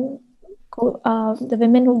women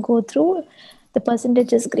who go through, the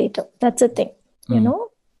percentage is greater. That's a thing,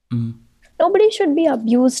 Nobody should be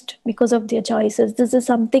abused because of their choices. This is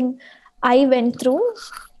something I went through.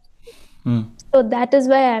 So that is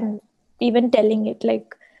why I'm even telling it.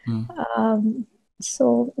 Like,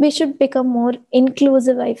 so we should become more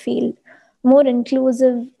inclusive, I feel. More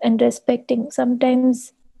inclusive and respecting.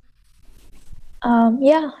 Sometimes, I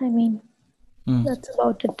mean, that's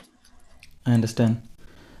about it. I understand.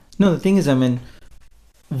 No, the thing is, I mean,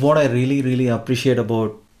 what I really, really appreciate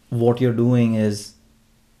about what you're doing is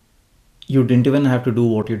you didn't even have to do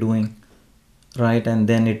what you're doing, right? And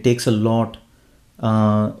then it takes a lot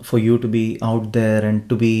for you to be out there and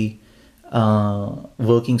to be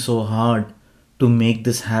working so hard to make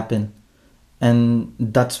this happen. And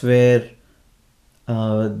that's where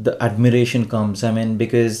the admiration comes. I mean,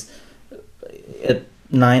 because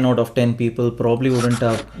 9 out of 10 people probably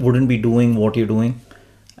wouldn't be doing what you're doing,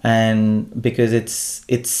 and because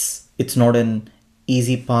it's not an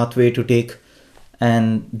easy pathway to take,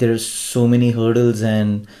 and there's so many hurdles,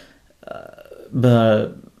 and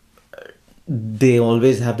they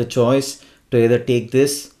always have the choice to either take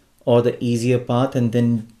this or the easier path, and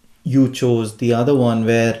then you chose the other one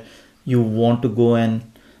where you want to go and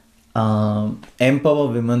empower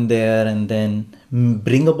women there, and then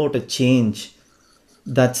bring about a change.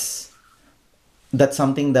 That's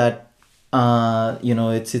something that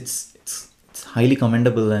it's highly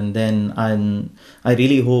commendable. And then I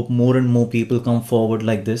really hope more and more people come forward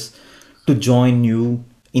like this to join you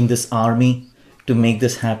in this army to make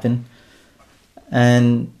this happen.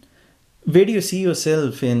 And Where do you see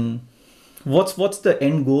yourself in? What's the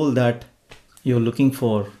end goal that you're looking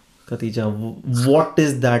for, Khatija? What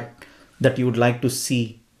is that you would like to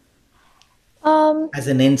see Um, as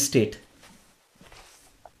an end state?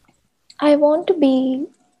 I want to be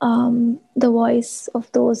the voice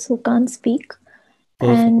of those who can't speak.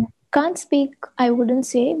 Perfect. And can't speak, I wouldn't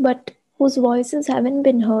say, but whose voices haven't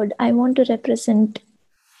been heard. I want to represent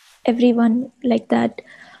everyone like that.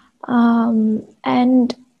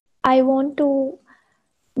 And I want to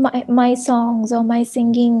my songs or my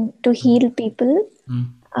singing to heal people,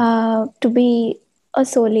 Mm, to be a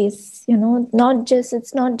solace. Not just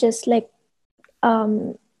it's not just like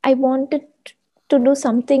I wanted to do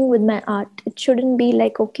something with my art. It shouldn't be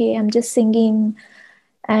like, okay, I'm just singing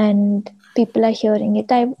and people are hearing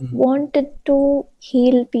it. I mm, wanted to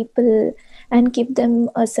heal people and give them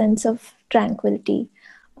a sense of tranquility.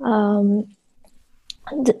 Um,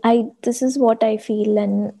 this is what I feel,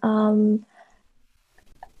 and mm,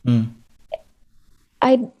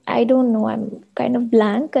 I don't know. I'm kind of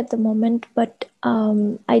blank at the moment, but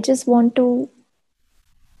I just want to,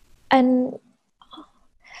 and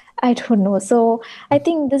I don't know. So I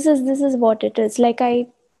think this is what it is. Like I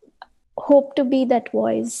hope to be that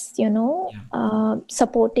voice, yeah.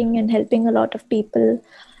 supporting and helping a lot of people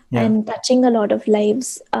Yeah. and touching a lot of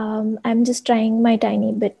lives. I'm just trying my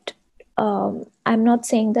tiny bit. I'm not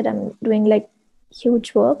saying that I'm doing like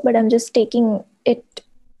huge work, but I'm just taking it,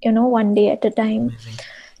 one day at a time, Amazing.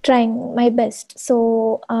 trying my best.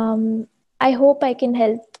 So I hope I can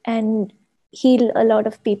help and heal a lot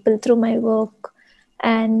of people through my work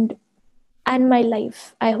and my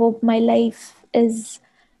life. I hope uh,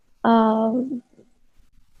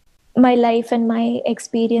 my life and my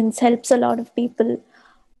experience helps a lot of people,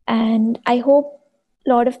 and I hope a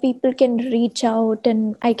lot of people can reach out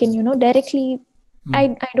and I can directly.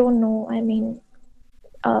 Mm, I don't know, I mean,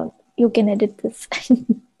 uh, you can edit this.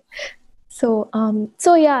 So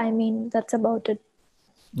yeah, I mean, that's about it.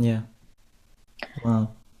 yeah.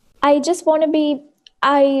 Wow. I just want to be,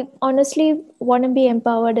 I honestly want to be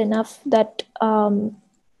empowered enough that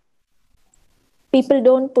people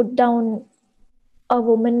don't put down a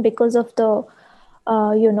woman because of the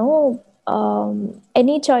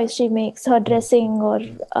any choice she makes, her dressing or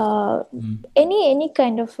uh, Mm, any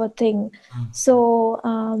kind of a thing. mm, So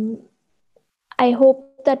I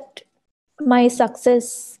hope that my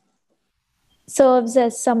success serves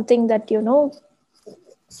as something that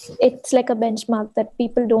it's like a benchmark that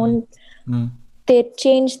people mm, don't, mm, they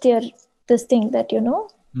change their this thing that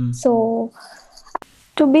mm, so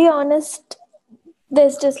to be honest,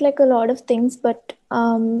 there's just like a lot of things, but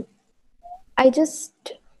I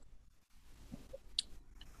just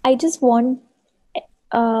I just want,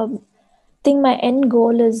 um, think my end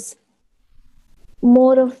goal is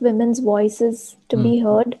more of women's voices to mm, be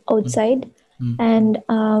heard mm, outside, mm.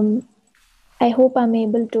 and I hope I'm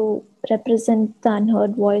able to represent the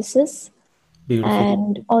unheard voices. Beautiful.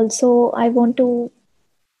 And also, I want to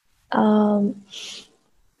um,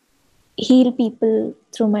 heal people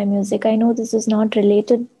through my music. I know this is not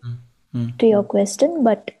related Mm, mm, to your question,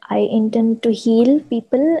 but I intend to heal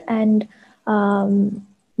people and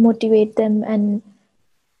motivate them and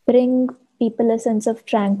bring people a sense of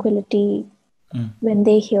tranquility mm. when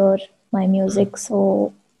they hear my music.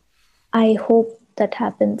 So I hope that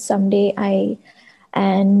happens someday.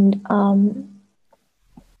 And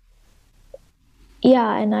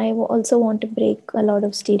yeah, and I also want to break a lot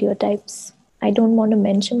of stereotypes. I don't want to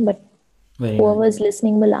mention, but Very nice. whoever is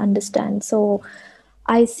listening will understand. So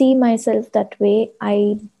I see myself that way.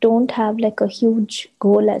 I don't have like a huge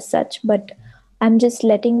goal as such, but I'm just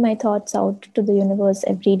letting my thoughts out to the universe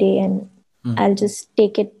every day, and Mm, I'll just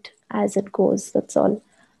take it as it goes. That's all.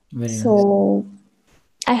 very nice. So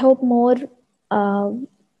I hope more. Uh,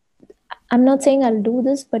 I'm not saying I'll do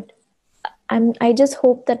this, but I just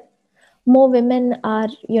hope that more women are,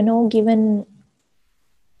 given,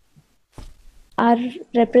 are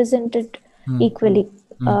represented Mm, equally.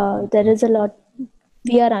 mm, There is a lot,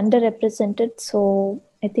 we are underrepresented, so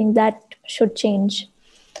I think that should change.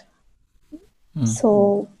 mm.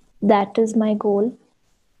 So that is my goal.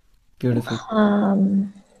 Beautiful.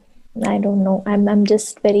 Um, I don't know. I'm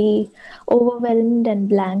just very overwhelmed and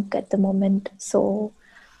blank at the moment. So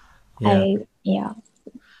Yeah, yeah,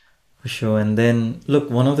 for sure. And then, look,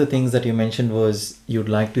 one of the things that you mentioned was you'd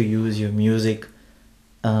like to use your music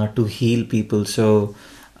to heal people. So,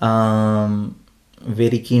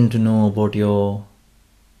 very keen to know about your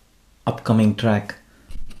upcoming track.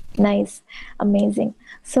 nice, amazing.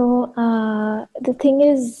 So the thing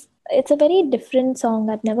is, it's a very different song.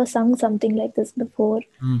 I've never sung something like this before,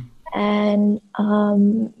 Mm, and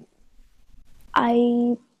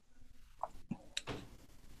I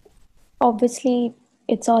obviously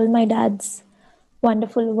it's all my dad's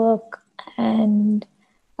wonderful work, and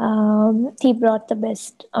he brought the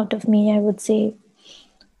best out of me, I would say.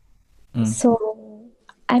 Mm. So,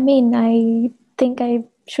 I mean, I think I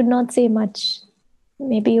should not say much.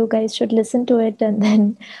 Maybe you guys should listen to it, and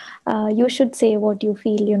then you should say what you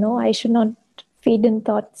feel. I should not feed in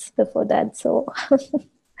thoughts before that. So,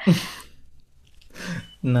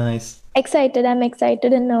 Nice. excited. I'm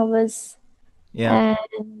excited and nervous. Yeah.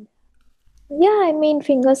 And yeah, I mean,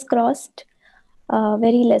 fingers crossed.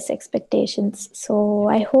 Very less expectations. So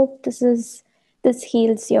I hope this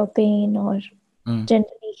heals your pain, or Mm.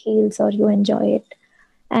 gently heals, or you enjoy it.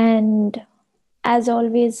 And as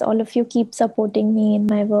always, all of you keep supporting me in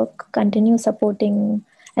my work. Continue supporting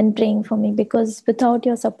and praying for me, because without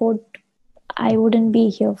your support, I wouldn't be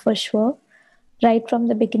here for sure. Right from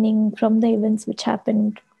the beginning, from the events which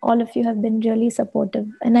happened, all of you have been really supportive,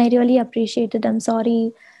 and I really appreciate it. I'm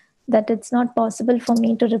sorry that it's not possible for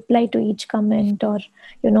me to reply to each comment, or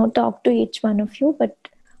talk to each one of you, but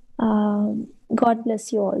God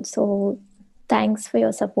bless you all. So thanks for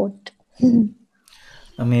your support.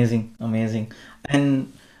 Amazing. Amazing.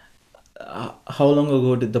 And how long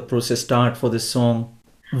ago did the process start for this song?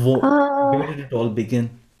 Where uh, did it all begin?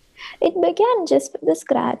 It began just with the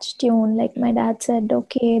scratch tune. Like my dad said,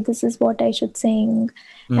 "Okay, this is what I should sing,"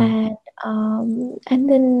 Mm. and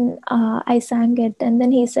then I sang it, and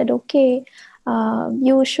then he said, "Okay,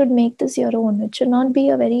 you should make this your own. It should not be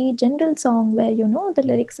a very general song where the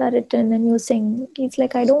lyrics are written and you sing." He's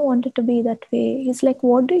like, "I don't want it to be that way." He's like,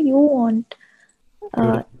 "What do you want?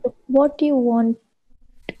 Uh, Beautiful. what do you want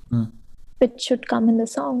Mm. which should come in the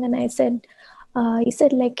song?" And I said, he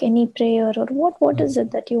said, like any prayer, or what Mm. is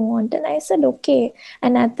it that you want? And I said, okay.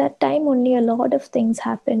 And at that time only a lot of things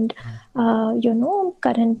happened,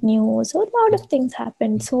 current news, or a lot of things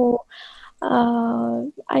happened. So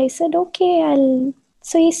I said, okay,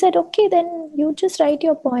 so he said, okay, then you just write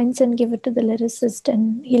your points and give it to the lyricist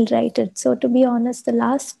and he'll write it. So to be honest, the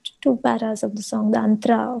last two paras of the song, the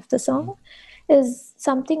antra of the song, is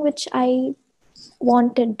something which I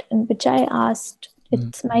wanted and which I asked. Mm.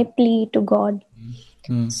 It's my plea to God.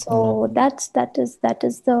 Mm. Wow. So that is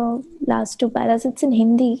the last two paras. It's in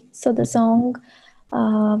Hindi. So the song,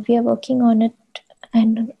 we are working on it,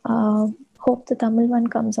 and hope the Tamil one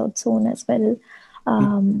comes out soon as well. Mm.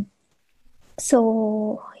 Um,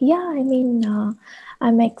 so yeah, I mean,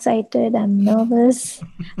 I'm excited. I'm nervous.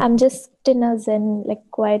 I'm just in a zen, like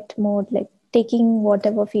quiet mode, like taking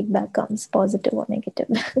whatever feedback comes, positive or negative.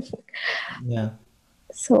 Yeah.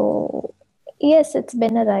 So, yes, it's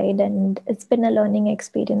been a ride and it's been a learning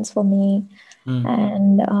experience for me. Mm.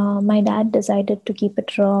 And my dad decided to keep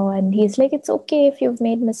it raw, and he's like, it's okay if you've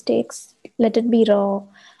made mistakes, let it be raw.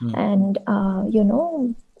 Mm.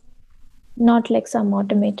 And, not like some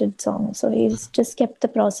automated song. So he's just kept the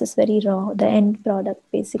process very raw, the end product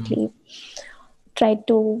Mm. basically. Tried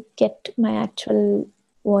to get my actual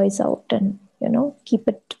voice out and, keep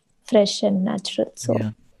it fresh and natural. So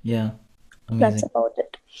Yeah. Yeah. that's Amazing. about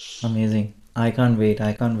it. Amazing. I can't wait.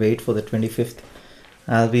 I can't wait for the 25th.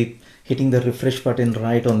 I'll be hitting the refresh button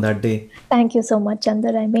right on that day. Thank you so much,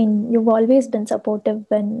 Chandar. I mean, you've always been supportive,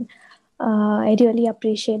 and I really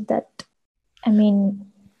appreciate that. I mean,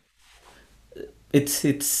 It's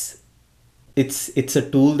it's it's a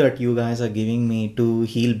tool that you guys are giving me to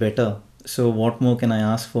heal better. So what more can I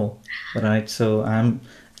ask for? Right? So I'm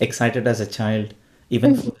excited as a child,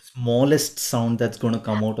 even for the smallest sound that's going to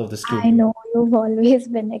come out of the I studio. know you've always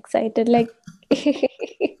been excited. Like,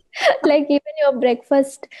 like even your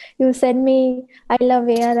breakfast, you send me, I love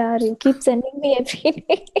ARR. You keep sending me every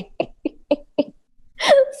day.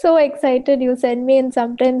 So excited you send me, and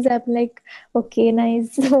sometimes I'm like, okay,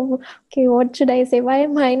 nice. So, okay, what should I say? Why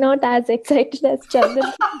am I not as excited as Chandra?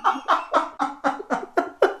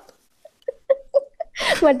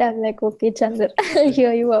 But I'm like, okay, Chandra, I'll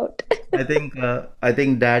hear you out. I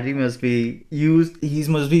think Daddy must be used. He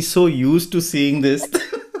must be so used to seeing this,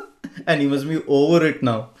 and he must be over it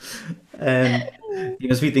now. And he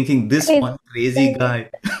must be thinking, this Crazy. one crazy guy.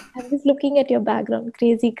 I'm just looking at your background.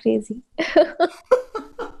 Crazy, crazy.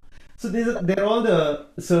 So they're all the.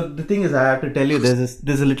 So the thing is, I have to tell you,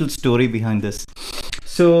 there's a little story behind this.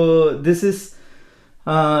 So this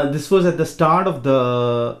was at the start of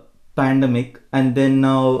the pandemic, and then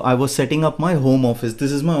now I was setting up my home office.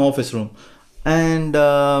 This is my office room, and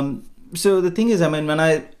so the thing is, I mean,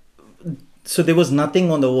 so there was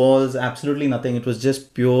nothing on the walls, absolutely nothing. It was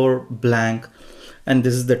just pure blank, and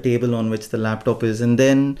this is the table on which the laptop is. And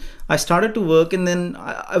then I started to work, and then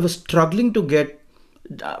I was struggling to get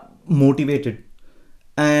motivated,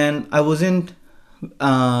 and I wasn't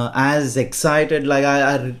as excited.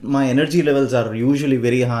 Like my energy levels are usually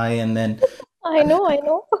very high, and then I know, I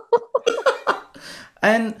know.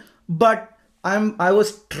 and but I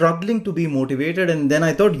was struggling to be motivated, and then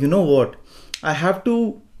I thought, you know what, i have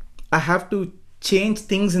to I have to change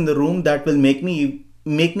things in the room that will make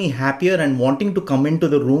me happier and wanting to come into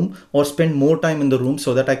the room or spend more time in the room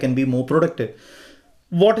so that I can be more productive.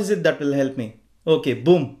 What is it that will help me? Okay,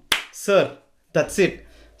 boom, sir, that's it.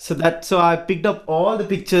 So I picked up all the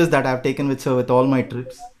pictures that I've taken with sir with all my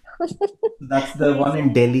trips. That's the one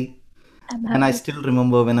in Amazing. Delhi. I'm And I happy. still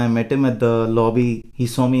remember when I met him at the lobby, he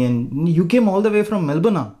saw me and you came all the way from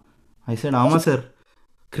Melbourne, ah?" I said, Ama sir.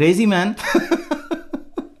 Crazy man.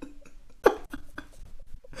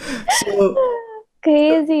 so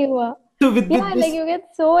Crazy you are. so with Yeah, like this, you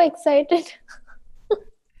get so excited.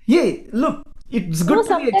 yeah, look, it's No, good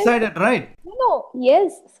to be sometimes, excited, right? no,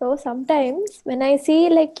 yes. So sometimes when I see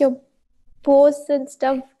like your posts and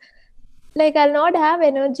stuff, like I'll not have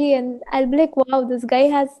energy and I'll be like, wow, this guy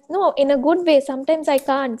has, no, in a good way. Sometimes I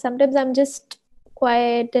can't. Sometimes I'm just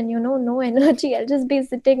quiet and no energy. I'll just be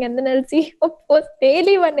sitting and then I'll see your post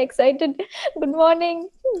daily one excited. Good morning,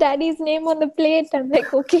 daddy's name on the plate. I'm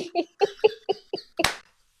like, okay.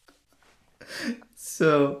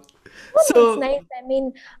 So No, it's so nice. I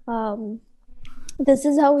mean, um, this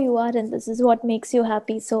is how you are and this is what makes you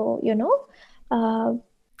happy. So, uh,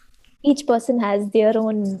 each person has their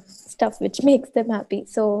own stuff which makes them happy.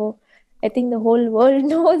 So I think the whole world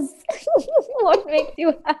knows what makes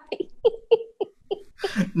you happy.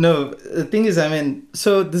 no, the thing is, I mean,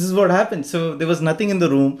 so this is what happened. So there was nothing in the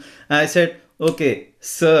room. I said, okay,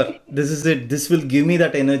 sir, this is it. This will give me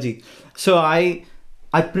that energy. So I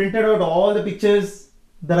printed out all the pictures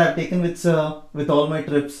that I've taken with all my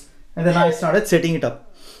trips, and then I started setting it up.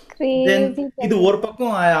 Then Crazy இது Chandra. ஒரு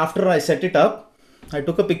பக்கம் after I set it up, I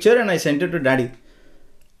took a picture and I sent it to daddy.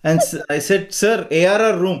 And I said, sir,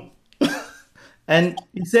 ARR room. And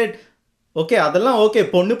he said, okay, அதெல்லாம் okay,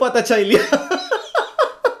 பொண்ணு பார்த்தாச்சா இல்லையா?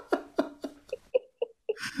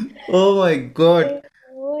 Oh my God.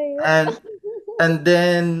 Oh my And God. You and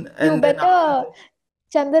then after better, that,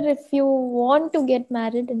 Chandra, if you want to get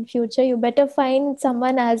married in future, you better find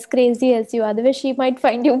someone as crazy as you. Otherwise, she might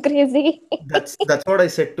find you crazy. that's what I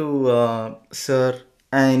said to sir.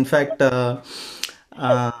 And in fact,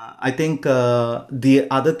 I think the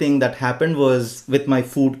other thing that happened was with my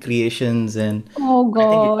food creations, and Oh I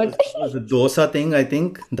think God. it was the dosa thing. I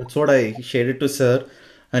think that's what I shared it to sir,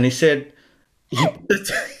 and he said he put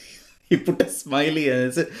a, he put a smiley and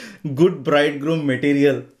it's a good bridegroom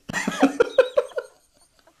material.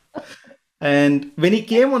 And when he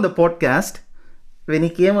came on the podcast,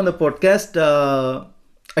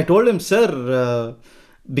 I told him, sir,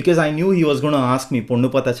 because I knew he was going to ask me, பொண்ணு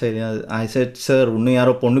பார்த்தாச்சா இல்லையா? I said, sir, இன்னும்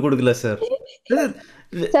யாரோ பொண்ணு கொடுக்கல, sir.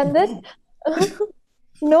 Chandra,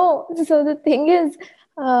 no. So the thing is,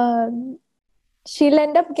 she'll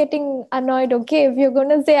end up getting annoyed. Okay, if you're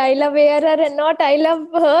gonna say I love ARR and not I love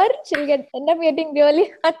her, she'll end up getting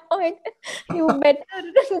really annoyed. You better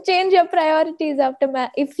change your priorities after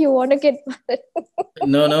if you want to get married.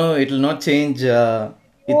 No, no, it will not change.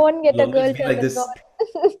 You It won't get will a always girl be from like the this. god.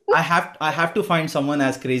 I have to find someone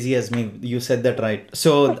as crazy as me. You said that right.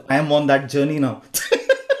 So I am on that journey now.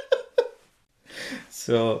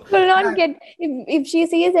 So Will not get if she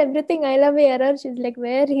sees everything I love ARR, she's like,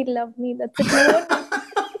 where he love me. That's it. No one.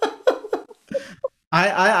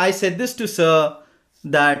 I said this to sir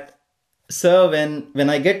that sir, when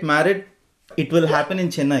I get married, it will happen in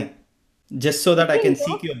Chennai, just so that I There can you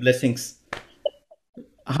seek go. your blessings.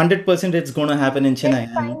 100% it's gonna happen in Then Chennai.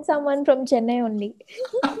 And find someone from Chennai only.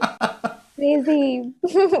 Crazy.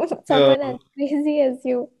 Someone as so crazy as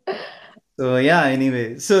you. so yeah,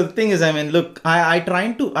 anyway. So the thing is, I mean, look, I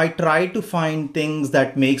try to find things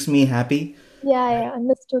that makes me happy, Yeah, yeah,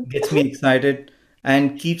 understood. gets me excited,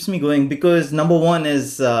 and keeps me going, because number one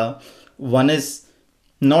is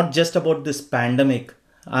not just about this pandemic.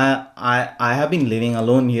 I have been living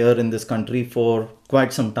alone here in this country for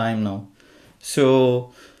quite some time now.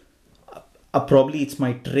 So probably it's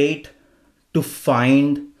my trait to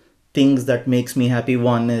find things that makes me happy.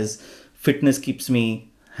 One is fitness keeps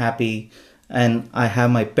me happy, and I have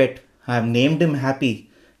my pet. I have named him Happy,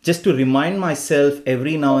 just to remind myself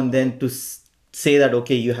every now and then to say that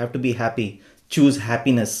okay, you have to be happy, choose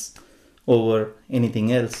happiness over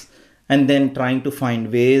anything else, and then trying to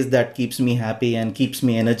find ways that keeps me happy and keeps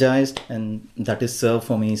me energized, and that is serve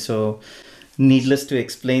for me. So needless to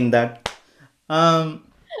explain that. um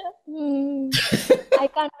Hmm. I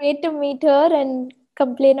can't wait to meet her and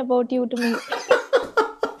complain about you to me.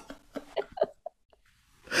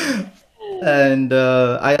 And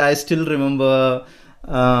I still remember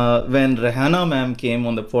when Rehana ma'am came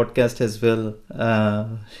on the podcast as well.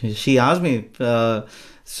 She asked me,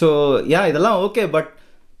 so yeah, இதெல்லாம் okay, but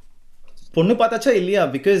பொண்ணு பார்த்தாச்சா இல்லையா?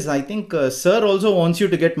 Because I think sir also wants you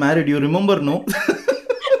to get married. You remember, no?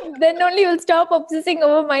 Then only you'll stop obsessing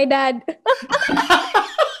over my dad.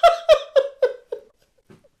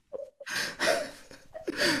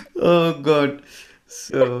 Oh God.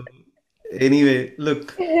 So anyway, look,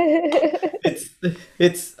 it's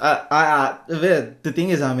well, the thing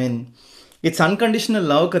is, I mean, it's unconditional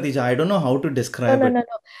love, Khadija. I don't know how to No, describe no, it. no,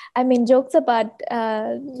 no. I mean, jokes apart,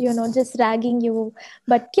 just ragging you.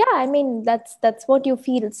 But yeah, I mean, that's what you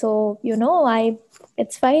feel. So,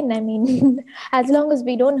 it's fine. I mean, as long as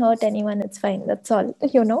we don't hurt anyone, it's fine. That's all.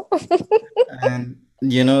 And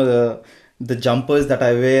you know the jumpers that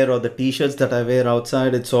I wear or the t-shirts that I wear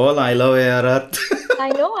outside, it's all I love ARR. I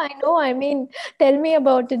know. I mean, tell me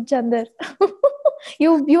about it, Chandar.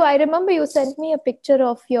 I remember you sent me a picture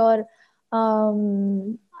of your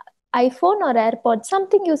um, iPhone or AirPods,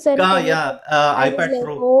 something you sent, and Yeah, I was iPad like,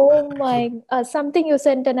 Pro. oh iPad my, Pro. something you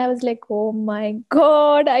sent, and I was like, oh my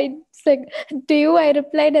God. I like, to you, I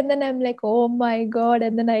replied, and then I'm like, oh my God,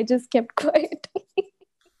 and then I just kept quiet.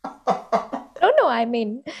 No, I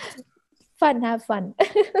mean, have fun.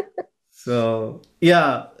 So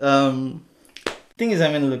yeah, thing is, I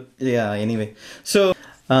mean, look, yeah. Anyway,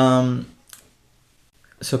 um,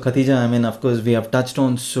 so Khatija, I mean, of course, we have touched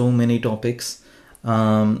on so many topics.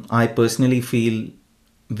 I personally feel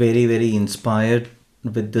very, very inspired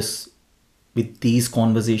with with these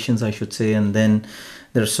conversations, I should say. And then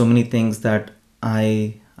there are so many things that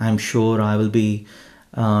I'm sure I will be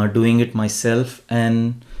doing it myself.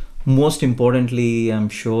 And most importantly, I'm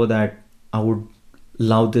sure that I would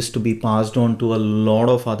love this to be passed on to a lot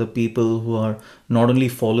of other people who are not only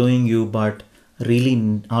following you but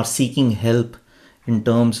really are seeking help in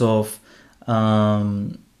terms of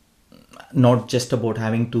not just about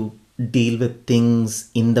having to deal with things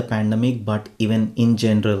in the pandemic, but even in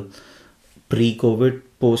general, pre-COVID,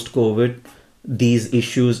 post-COVID, these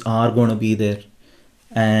issues are going to be there.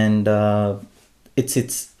 And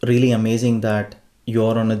it's really amazing that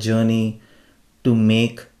you're on a journey to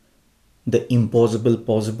make the impossible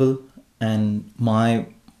possible, and my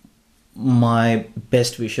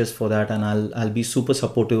best wishes for that. And I'll be super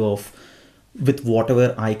supportive of with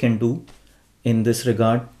whatever I can do in this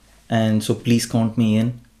regard. And so please count me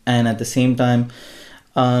in. And at the same time,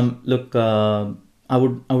 look, I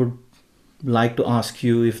would like to ask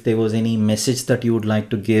you if there was any message that you would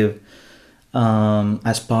like to give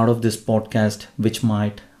as part of this podcast, which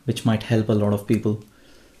might help a lot of people.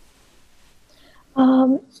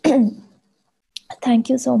 Um, Thank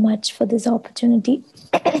you so much for this opportunity.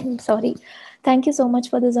 Sorry. Thank you so much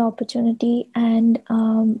for this opportunity. And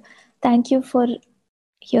thank you for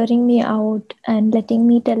hearing me out and letting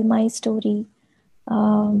me tell my story.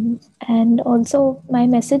 And also, my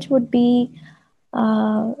message would be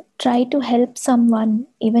try to help someone,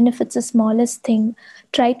 even if it's the smallest thing.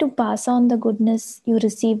 Try to pass on the goodness you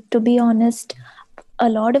receive. To be honest, a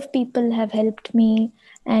lot of people have helped me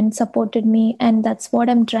and supported me, and that's what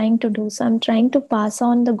I'm trying to do. So I'm trying to pass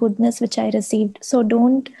on the goodness which I received. So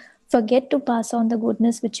don't forget to pass on the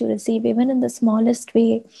goodness which you receive, even in the smallest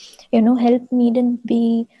way. Help needn't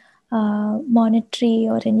be monetary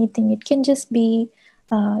or anything. It can just be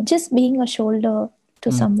just being a shoulder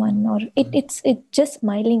to someone, or it's just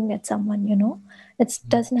smiling at someone. It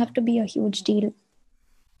doesn't have to be a huge deal,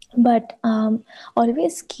 but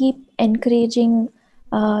always keep encouraging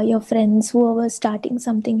your friends, whoever starting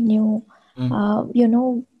something new.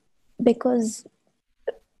 Because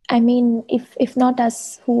I mean, if not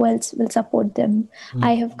us, who else will support them?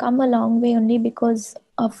 I have come a long way only because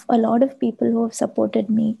of a lot of people who have supported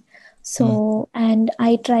me. So, and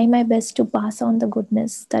I try my best to pass on the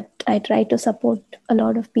goodness, that I try to support a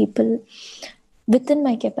lot of people within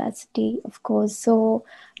my capacity, of course. So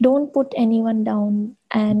don't put anyone down.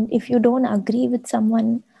 And if you don't agree with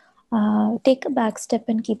someone, take a back step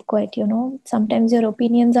and keep quiet. Sometimes your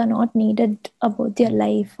opinions are not needed about their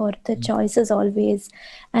life or the choices always.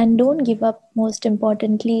 And don't give up, most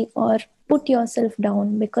importantly, or put yourself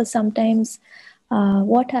down, because sometimes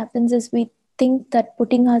what happens is we think that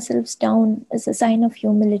putting ourselves down is a sign of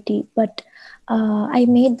humility, but I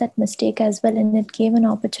made that mistake as well, and it gave an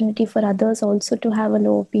opportunity for others also to have a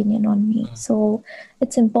low opinion on me. So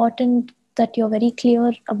it's important that you're very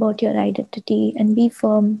clear about your identity and be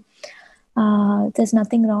firm. There's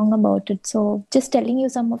nothing wrong about it. So just telling you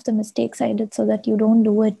some of the mistakes I did so that you don't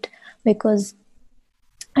do it, because,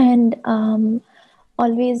 and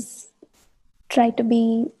always try to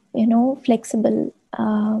be, flexible.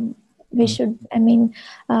 We should, I mean,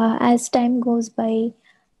 as time goes by,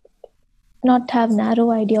 not have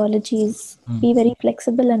narrow ideologies, be very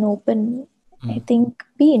flexible and open. I think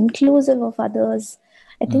be inclusive of others.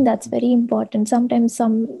 I think that's very important. Sometimes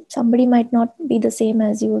somebody might not be the same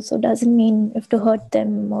as you, so doesn't mean you have to hurt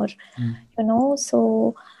them, or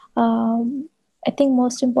so I think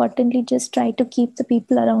most importantly, just try to keep the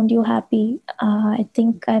people around you happy. I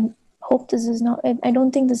think I hope this is not, I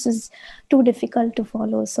don't think this is too difficult to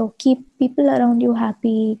follow. So keep people around you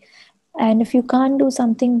happy, and if you can't do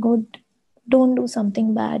something good, don't do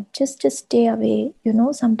something bad. Just stay away.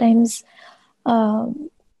 Sometimes,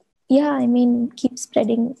 yeah, I mean, keep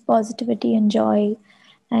spreading positivity and joy.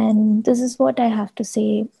 And this is what I have to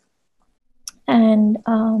say. And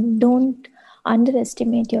don't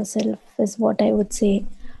underestimate yourself, is what I would say.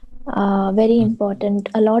 Very important.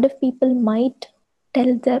 A lot of people might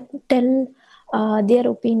tell their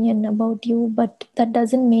opinion about you, but that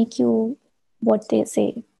doesn't make you what they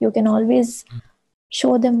say. You can always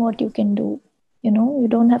show them what you can do. You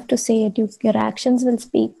don't have to say it. Your actions will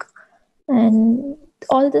speak. And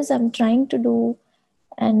all this I'm trying to do,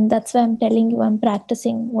 and that's why I'm telling you, I'm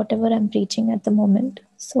practicing whatever I'm preaching at the moment.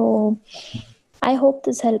 So I hope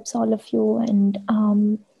this helps all of you. And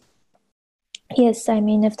yes, I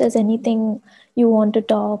mean, if there's anything you want to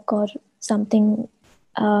talk or something,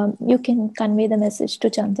 you can convey the message to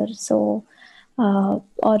Chandar. So,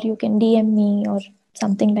 or you can DM me or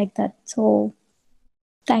something like that. So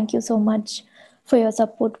thank you so much for your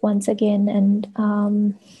support once again, and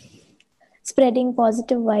spreading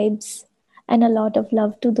positive vibes and a lot of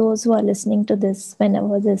love to those who are listening to this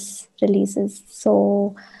whenever this releases.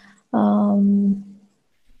 So,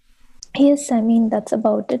 yes, I mean, that's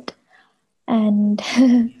about it. And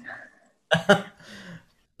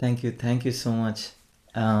Thank you so much.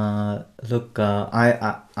 Look,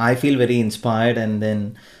 I feel very inspired, and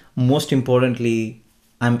then most importantly,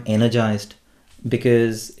 I'm energized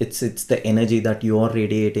because it's the energy that you're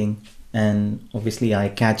radiating, and obviously I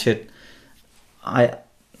catch it. I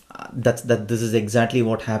that this is exactly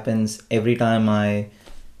what happens every time I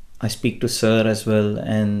speak to Sir as well,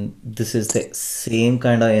 and this is the same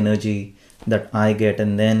kind of energy that I get,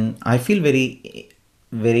 and then I feel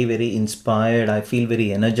very inspired. I feel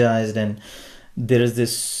very energized, and there is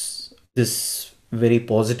this very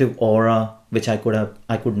positive aura which I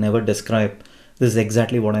could never describe. This is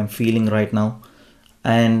exactly what I'm feeling right now,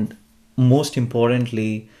 and most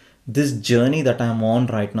importantly, this journey that I'm on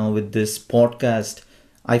right now with this podcast,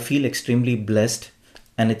 I feel extremely blessed,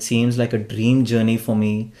 and it seems like a dream journey for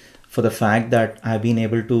me, for the fact that I've been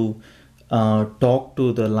able to talk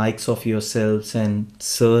to the likes of yourselves and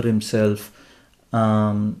Sir himself,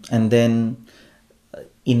 and then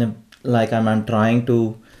in a like I'm trying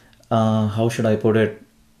to how should I put it,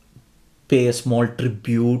 pay a small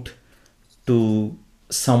tribute to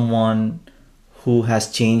someone who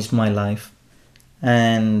has changed my life.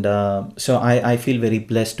 And so I feel very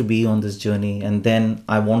blessed to be on this journey. And then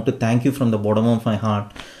I want to thank you from the bottom of my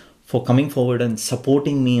heart for coming forward and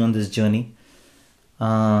supporting me on this journey.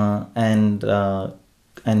 And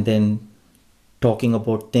then talking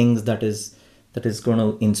about things that is going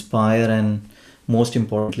to inspire and most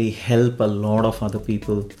importantly help a lot of other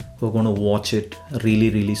people who are going to watch it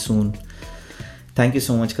really soon. Thank you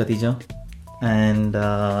so much, Khatija, and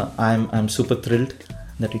I'm super thrilled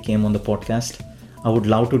that you came on the podcast. I would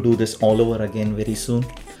love to do this all over again very soon.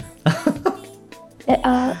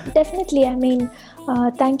 definitely, I mean,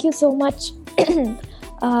 thank you so much.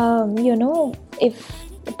 If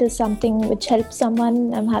it is something which helps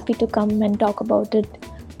someone, I'm happy to come and talk about it.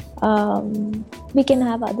 We can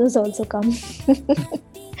have others also come.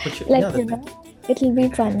 Sure. Like, it'll be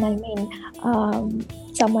fun. I mean,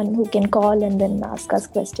 someone who can call and then ask us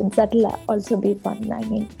questions, that'll also be fun. I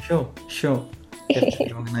mean, Sure.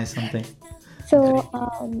 Definitely organize something. so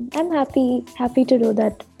I'm happy to do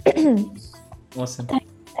that. Awesome.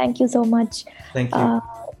 Thank you so much. Thank you.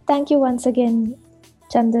 Thank you once again,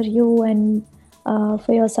 Chandar, you, and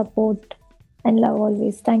for your support and love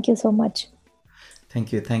always. Thank you so much.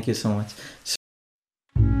 Thank you so much.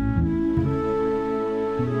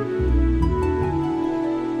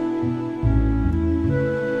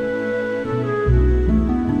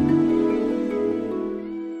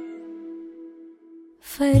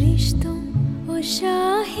 फरिश्तों ओ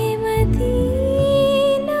Shah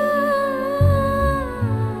Medina,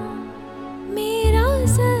 मेरा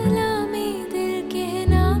Salameh दिल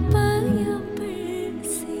कहना पाया पर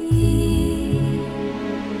से।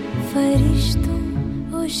 फरिश्तों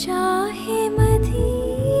ओ Shah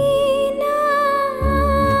Medina,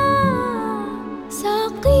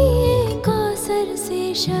 Saqi Kausar से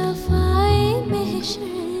शफ़ाए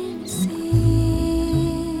महशर से।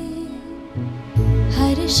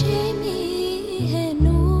 हर शे में है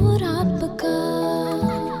नूर आपका,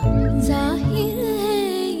 जाहिर है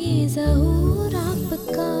ये ज़हूर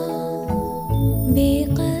आपका।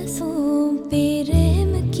 बेकसों पे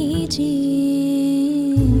रहम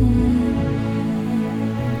कीजिए,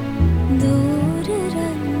 दूर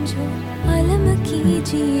रंजो अलम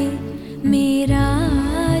कीजिए। मेरा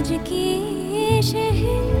आज की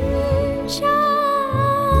शहंशाह,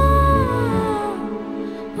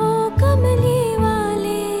 ओ कमली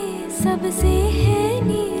वाले सबसे